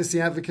privacy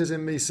advocate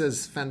in me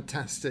says,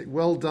 fantastic.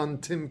 Well done,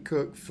 Tim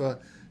Cook, for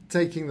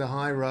taking the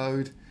high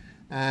road.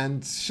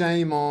 And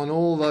shame on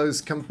all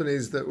those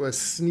companies that were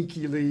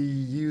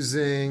sneakily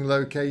using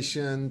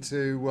location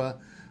to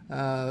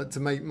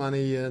make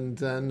money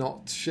and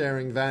not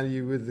sharing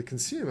value with the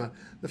consumer.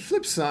 The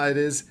flip side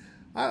is,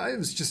 it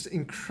was just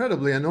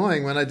incredibly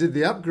annoying when I did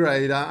the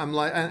upgrade. I'm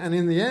like, and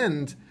in the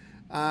end,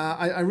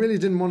 I really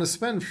didn't want to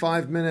spend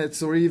 5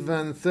 minutes or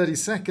even 30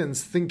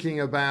 seconds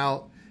thinking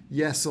about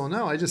yes or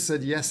no. I just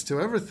said yes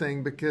to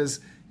everything because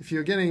if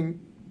you're getting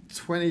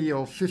 20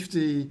 or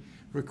 50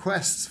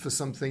 requests for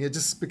something, it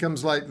just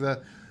becomes like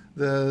the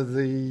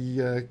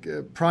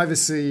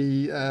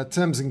privacy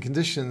terms and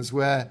conditions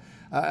where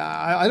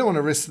I don't want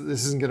to risk that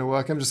this isn't going to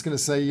work. I'm just going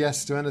to say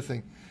yes to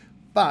anything.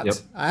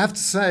 But I have to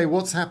say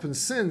what's happened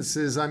since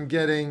is I'm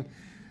getting,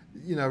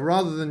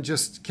 rather than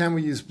just can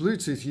we use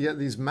Bluetooth, you get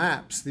these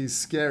maps, these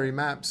scary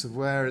maps of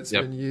where it's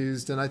been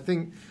used. And I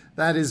think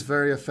that is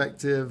very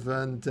effective.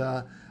 And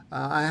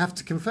I have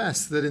to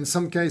confess that in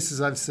some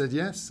cases I've said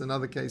yes, in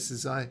other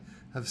cases I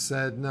have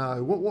said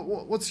no.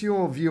 What's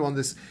your view on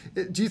this?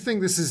 Do you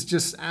think this is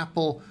just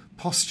Apple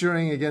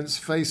posturing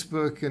against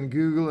Facebook and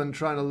Google and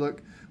trying to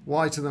look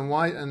whiter than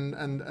white and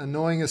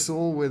annoying us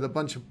all with a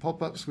bunch of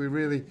pop-ups we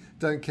really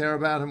don't care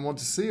about and want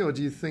to see? Or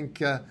do you think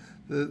that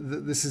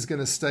this is going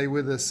to stay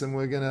with us and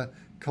we're going to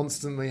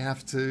constantly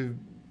have to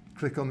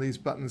click on these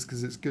buttons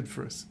because it's good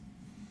for us?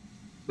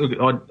 Look,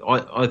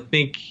 I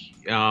think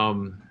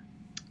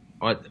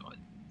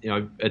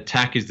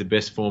attack is the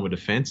best form of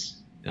defense.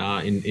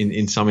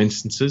 In some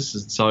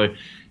instances. So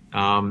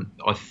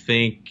I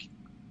think,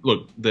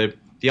 look,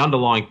 the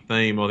underlying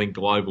theme, I think,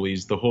 globally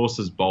is the horse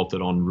has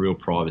bolted on real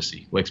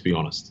privacy, let's be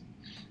honest.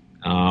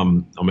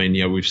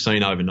 We've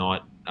seen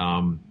overnight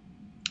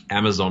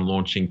Amazon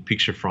launching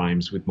picture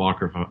frames with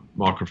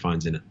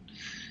microphones in it.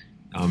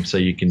 So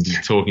you can be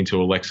talking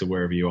to Alexa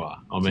wherever you are.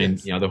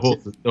 The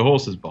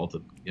horse has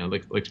bolted.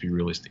 Let's be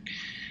realistic.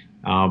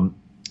 I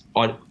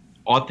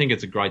think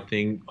it's a great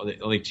thing. I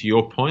think to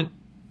your point,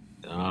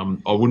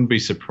 I wouldn't be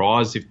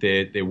surprised if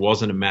there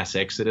wasn't a mass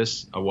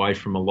exodus away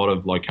from a lot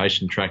of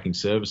location tracking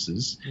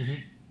services,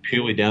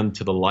 purely down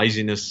to the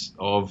laziness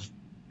of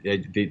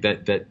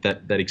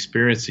that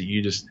experience that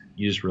you just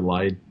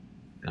relayed.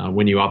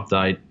 When you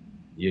update,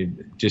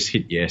 you just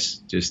hit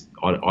yes.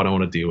 I don't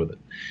want to deal with it.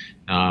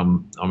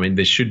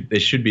 There should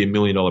be $1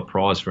 million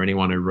prize for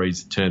anyone who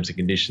reads the terms and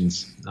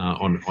conditions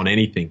on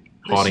anything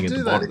hiding at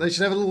the bottom. They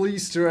should have a little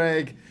Easter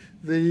egg.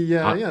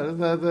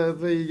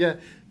 The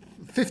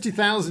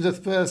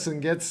 50,000th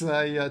person gets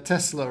a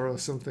Tesla or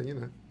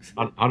something,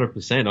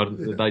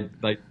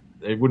 100%.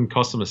 it wouldn't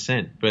cost them a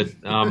cent. But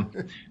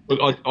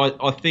look,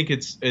 I think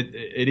it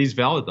is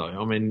valid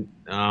though. I mean,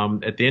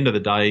 at the end of the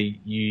day,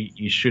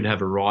 you should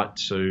have a right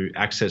to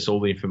access all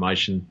the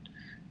information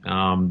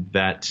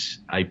that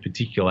a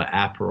particular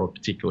app or a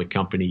particular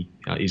company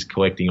is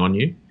collecting on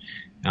you.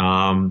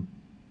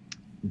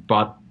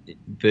 But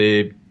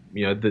the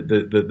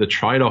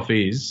trade-off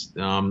is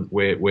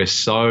we're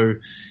so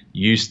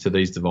used to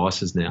these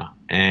devices now,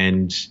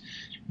 and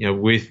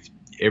with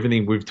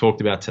everything we've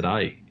talked about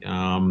today,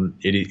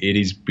 it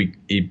is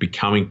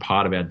becoming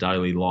part of our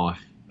daily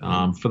life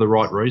for the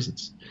right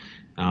reasons.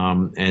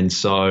 And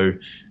so,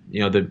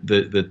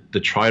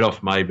 the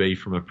trade-off may be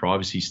from a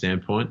privacy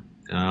standpoint,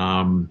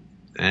 and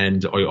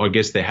I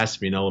guess there has to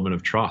be an element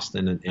of trust.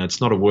 And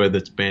it's not a word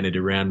that's bandied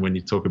around when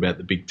you talk about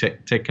the big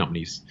tech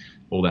companies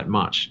all that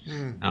much.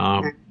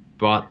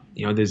 But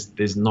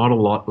there's not a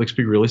lot. Let's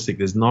be realistic.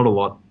 There's not a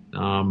lot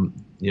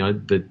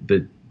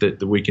that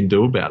we can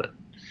do about it.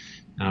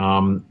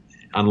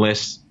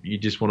 Unless you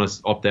just want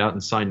to opt out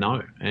and say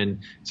no. And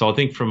so I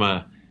think from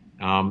a,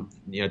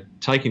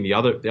 taking the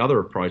other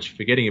approach,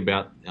 forgetting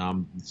about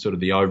sort of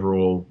the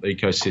overall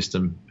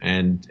ecosystem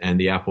and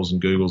the Apples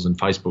and Googles and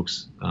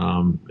Facebooks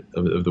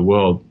of the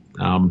world,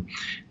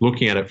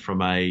 looking at it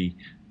from a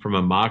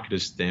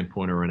marketer's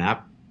standpoint or an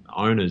app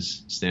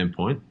owner's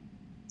standpoint,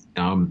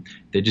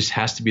 there just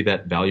has to be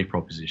that value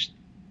proposition.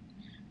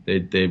 They're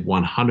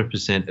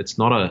 100%. It's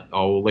not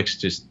let's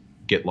just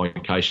get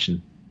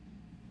location.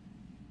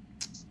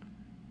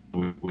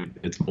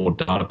 It's more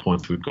data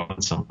points we've got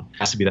and so on. It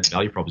has to be that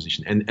value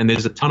proposition. And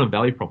there's a ton of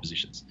value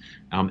propositions.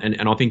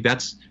 And I think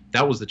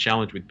that was the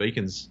challenge with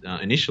Beacons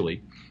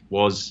initially,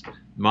 was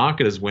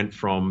marketers went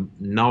from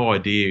no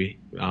idea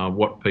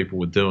what people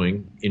were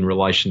doing in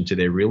relation to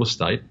their real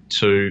estate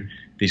to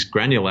this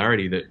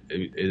granularity that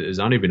has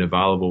only been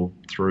available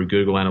through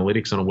Google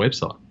Analytics on a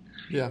website.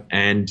 Yeah.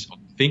 And I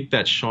think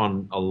that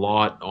shone a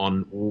light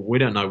on, we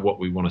don't know what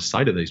we want to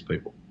say to these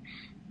people.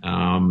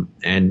 Now,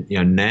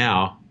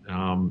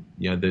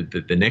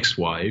 the next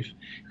wave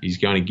is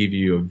going to give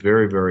you a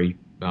very, very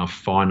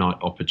finite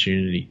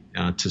opportunity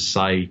to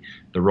say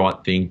the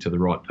right thing to the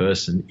right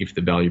person if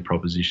the value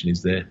proposition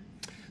is there.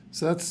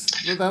 So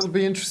that'll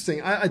be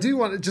interesting. I do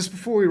want to, just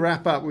before we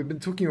wrap up, we've been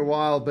talking a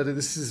while, but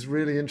this is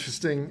really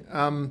interesting.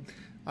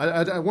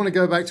 I want to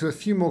go back to a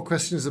few more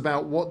questions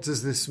about what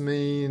does this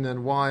mean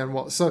and why and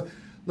what. So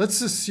let's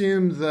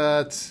assume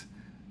that,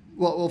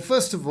 well,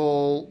 first of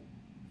all,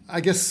 I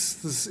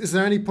guess, is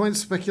there any point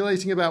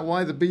speculating about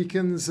why the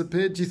beacons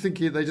appeared? Do you think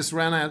they just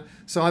ran out?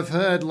 So I've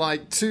heard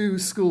like two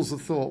schools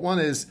of thought. One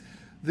is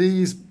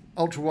these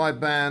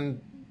ultra-wideband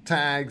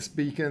tags,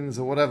 beacons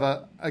or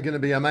whatever are going to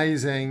be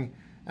amazing,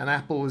 and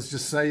Apple was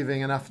just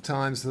saving enough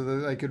time so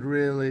that they could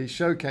really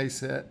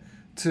showcase it,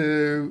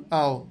 to,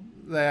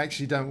 they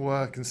actually don't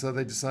work, and so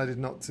they decided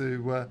not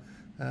to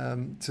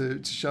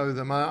show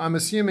them. I'm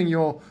assuming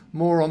you're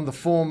more on the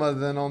former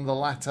than on the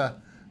latter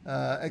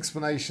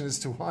explanation as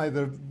to why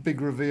the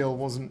big reveal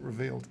wasn't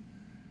revealed.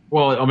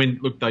 Well, I mean,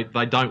 look, they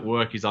don't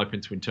work is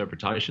open to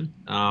interpretation.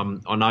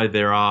 I know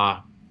there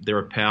are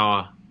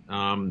power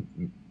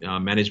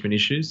management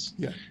issues,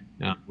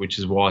 which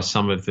is why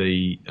some of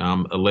the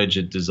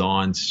alleged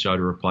designs showed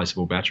a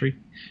replaceable battery,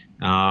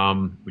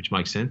 which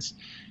makes sense.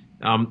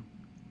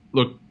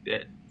 Look,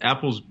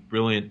 Apple's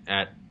brilliant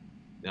at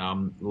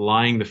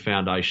laying the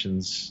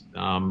foundations,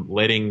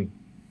 letting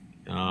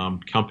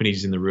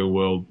companies in the real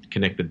world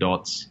connect the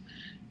dots,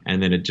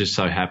 and then it just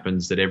so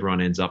happens that everyone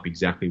ends up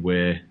exactly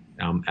where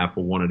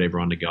Apple wanted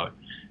everyone to go.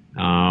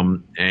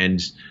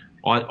 And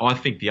I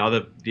think the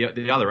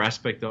other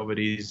aspect of it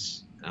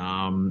is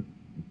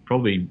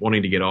probably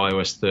wanting to get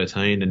iOS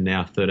 13 and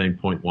now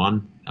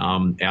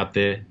 13.1 out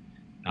there,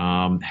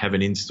 have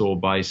an install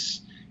base,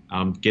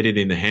 get it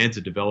in the hands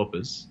of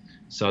developers,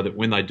 so that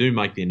when they do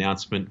make the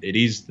announcement, it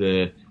is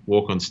the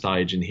walk on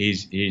stage and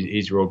here's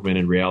your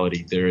augmented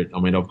reality.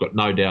 I've got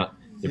no doubt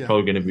they're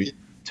probably going to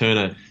turn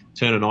an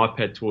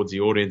iPad towards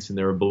the audience and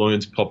there are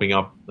balloons popping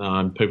up.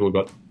 People have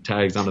got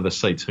tags under the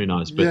seats. Who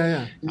knows?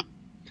 But,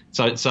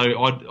 So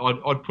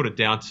I'd put it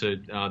down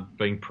to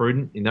being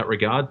prudent in that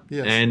regard.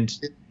 Yes.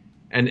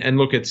 And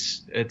look,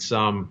 it's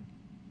and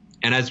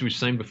as we've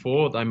seen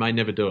before, they may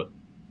never do it.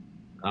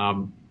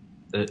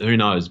 Who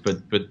knows?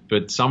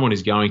 But someone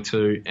is going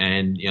to,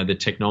 and the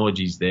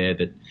technology's there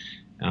that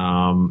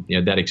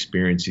that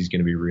experience is going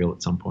to be real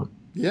at some point.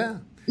 Yeah.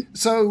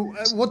 So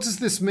what does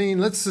this mean?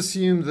 Let's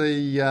assume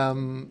the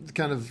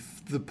kind of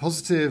the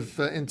positive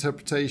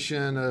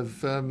interpretation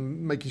of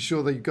making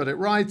sure that you've got it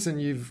right and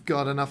you've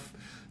got enough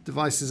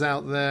devices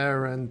out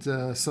there and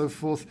so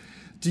forth.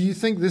 Do you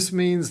think this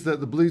means that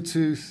the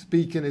Bluetooth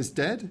beacon is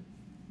dead?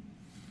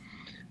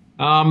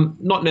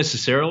 Not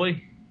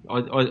necessarily.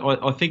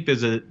 I think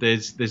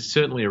there's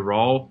certainly a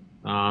role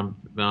for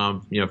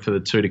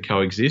the two to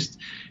coexist.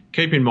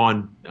 Keep in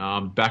mind,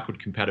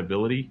 backward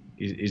compatibility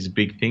is a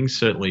big thing.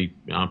 Certainly,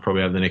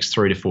 probably over the next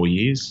 3 to 4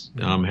 years,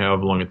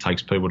 however long it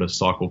takes people to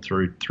cycle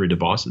through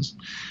devices.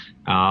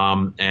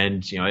 And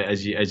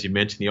as you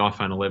mentioned, the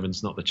iPhone 11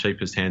 is not the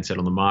cheapest handset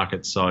on the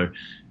market, so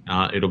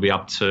It'll be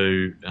up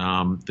to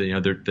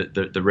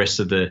the rest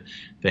of the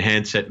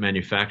handset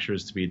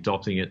manufacturers to be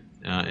adopting it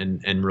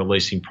and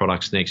releasing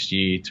products next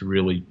year to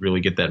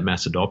really get that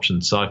mass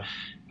adoption. So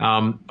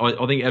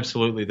I think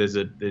absolutely there's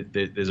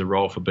a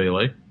role for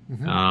BLE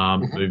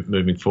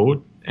moving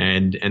forward,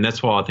 and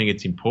that's why I think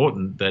it's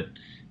important that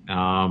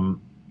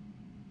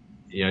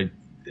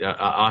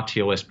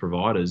RTLS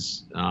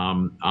providers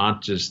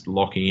aren't just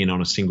locking in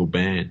on a single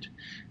band.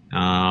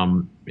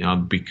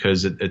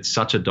 Because it's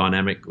such a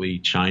dynamically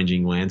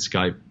changing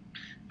landscape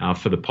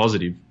for the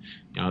positive.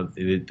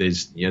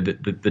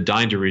 The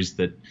danger is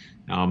that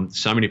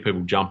so many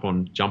people jump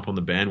on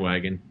the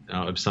bandwagon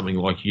of something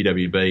like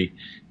UWB,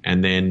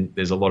 and then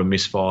there's a lot of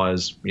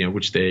misfires,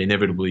 which there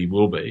inevitably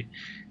will be,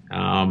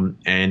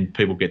 and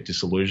people get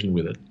disillusioned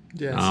with it.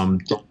 Yes.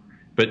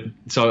 But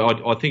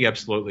so I think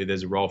absolutely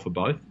there's a role for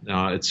both.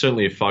 It's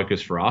certainly a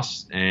focus for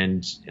us,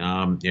 and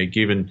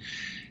given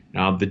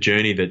the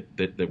journey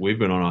that we've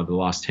been on over the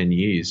last 10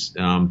 years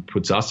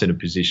puts us in a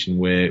position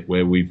where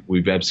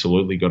we've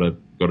absolutely got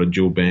a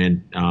dual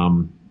band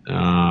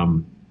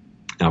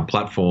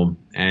platform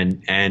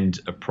and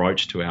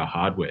approach to our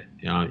hardware.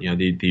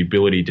 The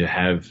ability to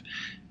have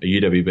a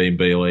UWB and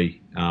BLE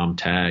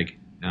tag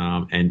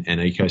and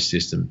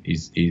ecosystem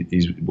is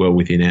well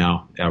within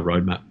our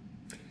roadmap.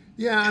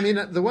 Yeah, I mean,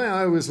 the way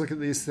I always look at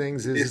these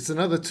things is it's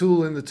another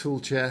tool in the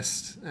tool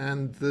chest,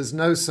 and there's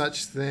no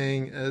such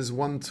thing as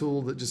one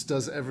tool that just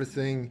does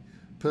everything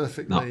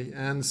perfectly. No.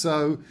 And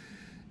so,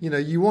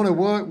 you want to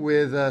work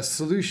with a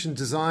solution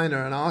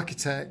designer, an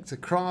architect, a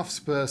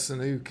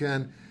craftsperson who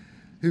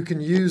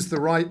can use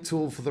the right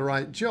tool for the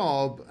right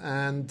job.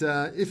 And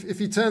if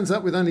he turns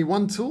up with only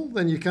one tool,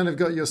 then you kind of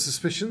got your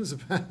suspicions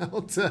about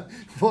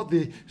what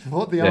the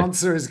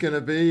answer is going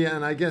to be.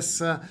 And I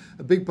guess a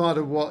big part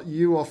of what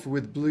you offer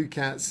with Blue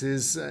Cats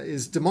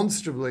is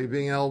demonstrably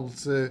being able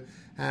to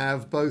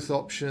have both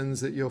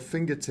options at your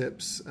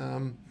fingertips.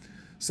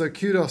 So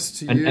kudos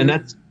to you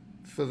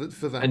for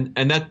that.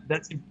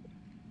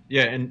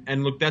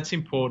 And look, that's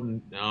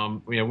important.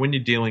 When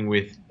you're dealing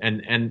with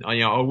and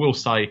I will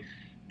say,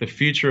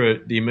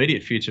 the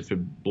immediate future for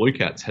Blue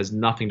Cats has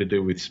nothing to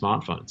do with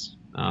smartphones.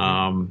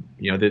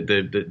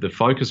 The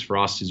focus for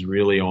us is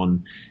really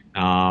on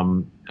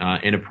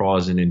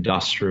enterprise and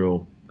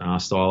industrial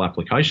style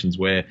applications,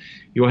 where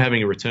you're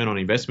having a return on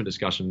investment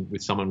discussion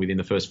with someone within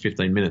the first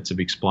 15 minutes of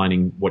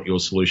explaining what your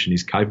solution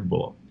is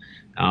capable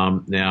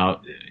of. Now,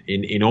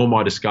 in all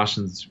my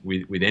discussions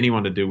with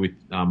anyone to do with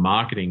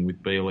marketing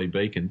with BLE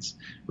beacons,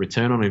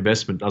 return on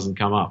investment doesn't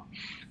come up,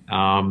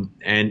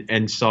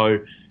 and so.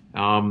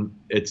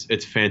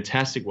 It's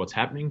fantastic what's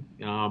happening,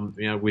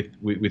 with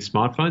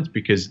smartphones,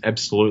 because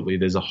absolutely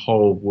there's a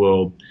whole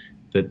world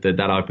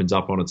that opens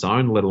up on its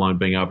own, let alone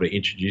being able to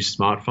introduce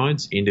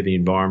smartphones into the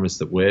environments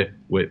that we're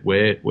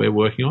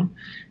working on.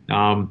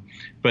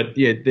 But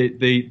yeah,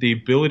 the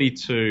ability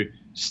to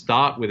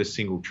start with a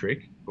single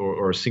trick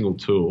or a single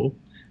tool,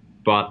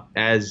 but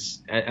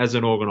as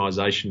an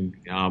organisation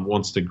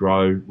wants to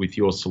grow with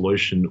your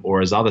solution, or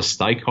as other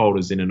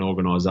stakeholders in an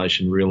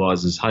organisation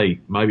realises, hey,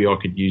 maybe I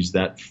could use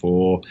that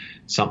for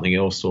something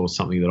else or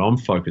something that I'm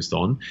focused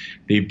on,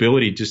 the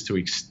ability just to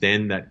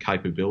extend that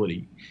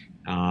capability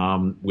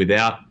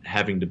without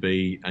having to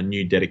be a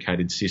new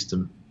dedicated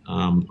system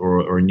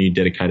or a new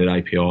dedicated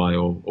API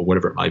or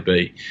whatever it may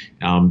be,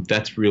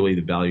 that's really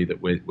the value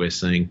that we're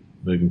seeing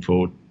moving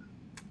forward.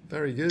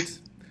 Very good.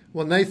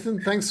 Well, Nathan,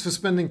 thanks for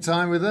spending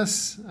time with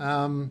us.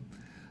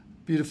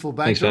 Beautiful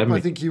backdrop. I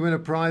think you win a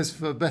prize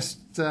for best,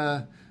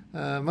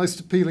 most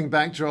appealing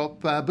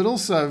backdrop, but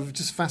also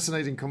just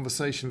fascinating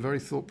conversation,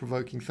 very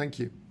thought-provoking. Thank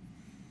you.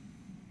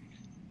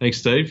 Thanks,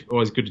 Steve.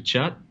 Always good to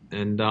chat,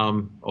 and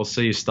I'll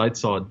see you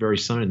stateside very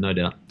soon, no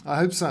doubt. I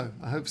hope so.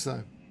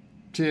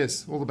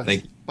 Cheers. All the best.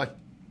 Thank you. Bye.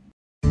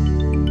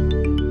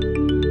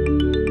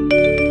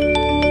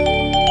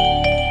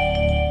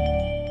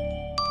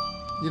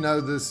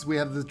 We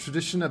have the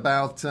tradition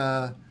about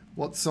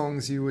what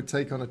songs you would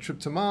take on a trip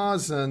to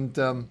Mars, and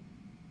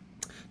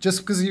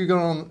just because you've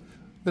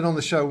been on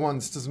the show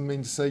once doesn't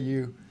mean to say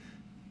you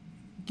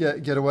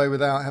get away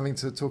without having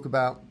to talk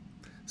about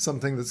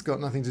something that's got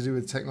nothing to do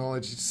with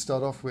technology to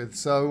start off with.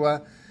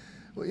 So,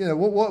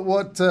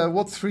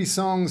 what three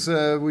songs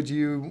would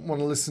you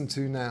want to listen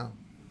to now?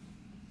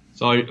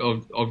 So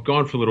I've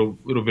gone for a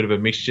little bit of a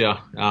mixture.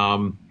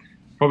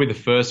 Probably the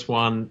first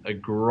one, a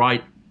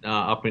great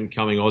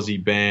up-and-coming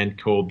Aussie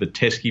band called the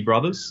Teskey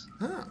Brothers.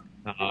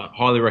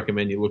 Highly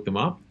recommend you look them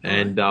up.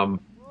 And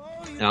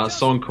a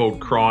song called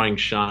Crying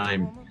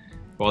Shame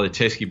by the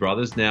Teskey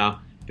Brothers.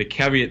 Now, the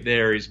caveat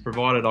there is,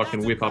 provided I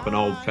can whip up an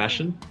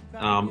old-fashioned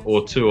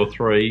or two or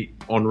three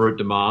en route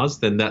to Mars,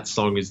 then that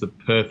song is the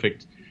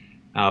perfect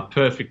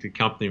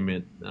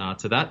accompaniment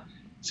to that.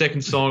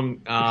 Second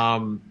song,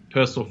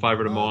 personal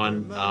favourite of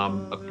mine,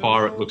 A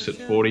Pirate Looks at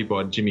 40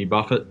 by Jimmy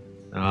Buffett.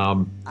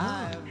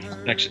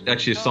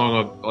 Actually a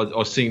song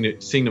I sing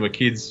to my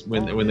kids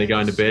when they're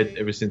going to bed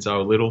ever since I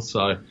was little,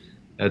 so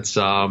that's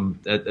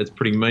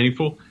pretty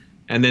meaningful.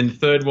 And then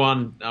third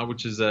one,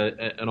 which is an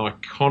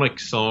iconic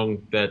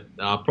song that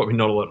probably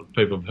not a lot of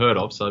people have heard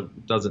of, so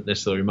it doesn't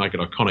necessarily make it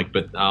iconic,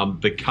 but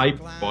The Cape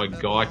by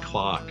Guy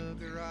Clark.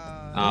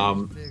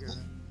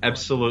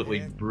 Absolutely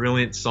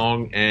brilliant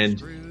song,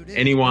 and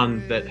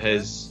anyone that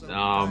has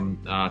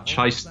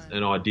chased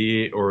an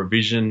idea or a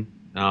vision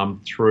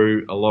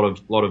through a lot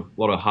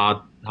of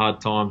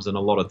hard times and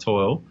a lot of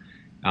toil,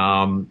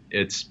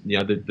 it's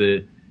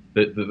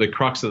the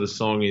crux of the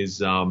song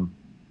is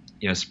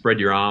spread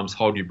your arms,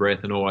 hold your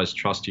breath, and always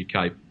trust your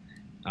cape.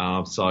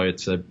 So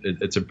it's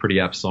a pretty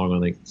apt song, I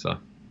think. So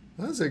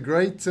those are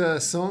great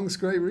songs,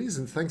 great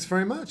reasons. Thanks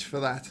very much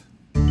for that.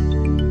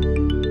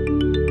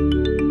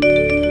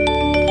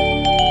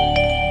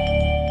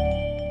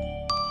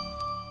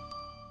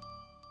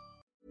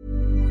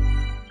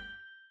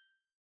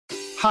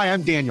 Hi,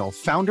 I'm Daniel,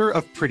 founder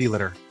of Pretty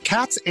Litter.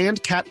 Cats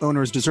and cat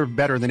owners deserve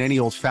better than any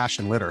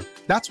old-fashioned litter.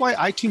 That's why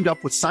I teamed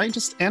up with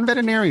scientists and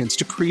veterinarians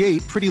to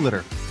create Pretty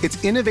Litter.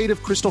 Its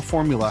innovative crystal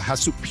formula has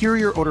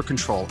superior odor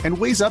control and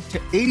weighs up to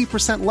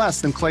 80%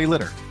 less than clay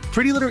litter.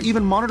 Pretty Litter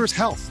even monitors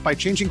health by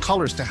changing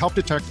colors to help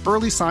detect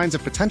early signs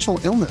of potential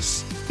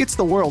illness. It's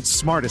the world's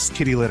smartest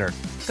kitty litter.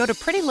 Go to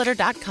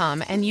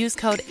prettylitter.com and use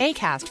code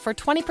ACAST for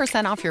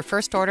 20% off your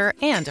first order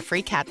and a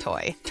free cat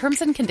toy.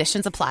 Terms and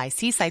conditions apply.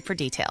 See site for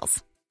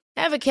details.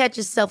 Ever catch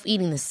yourself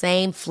eating the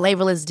same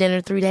flavorless dinner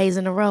 3 days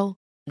in a row?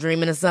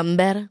 Dreaming of something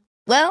better?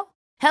 Well,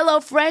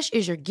 HelloFresh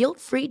is your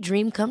guilt-free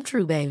dream come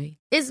true, baby.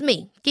 It's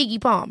me,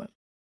 Keke Palmer.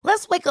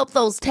 Let's wake up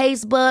those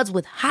taste buds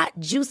with hot,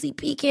 juicy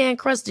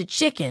pecan-crusted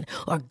chicken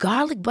or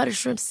garlic butter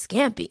shrimp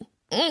scampi.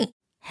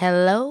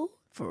 Hello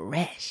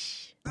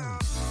Fresh.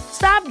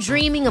 Stop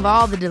dreaming of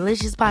all the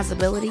delicious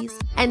possibilities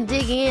and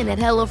dig in at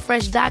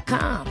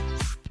HelloFresh.com.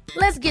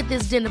 Let's get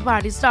this dinner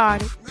party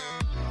started.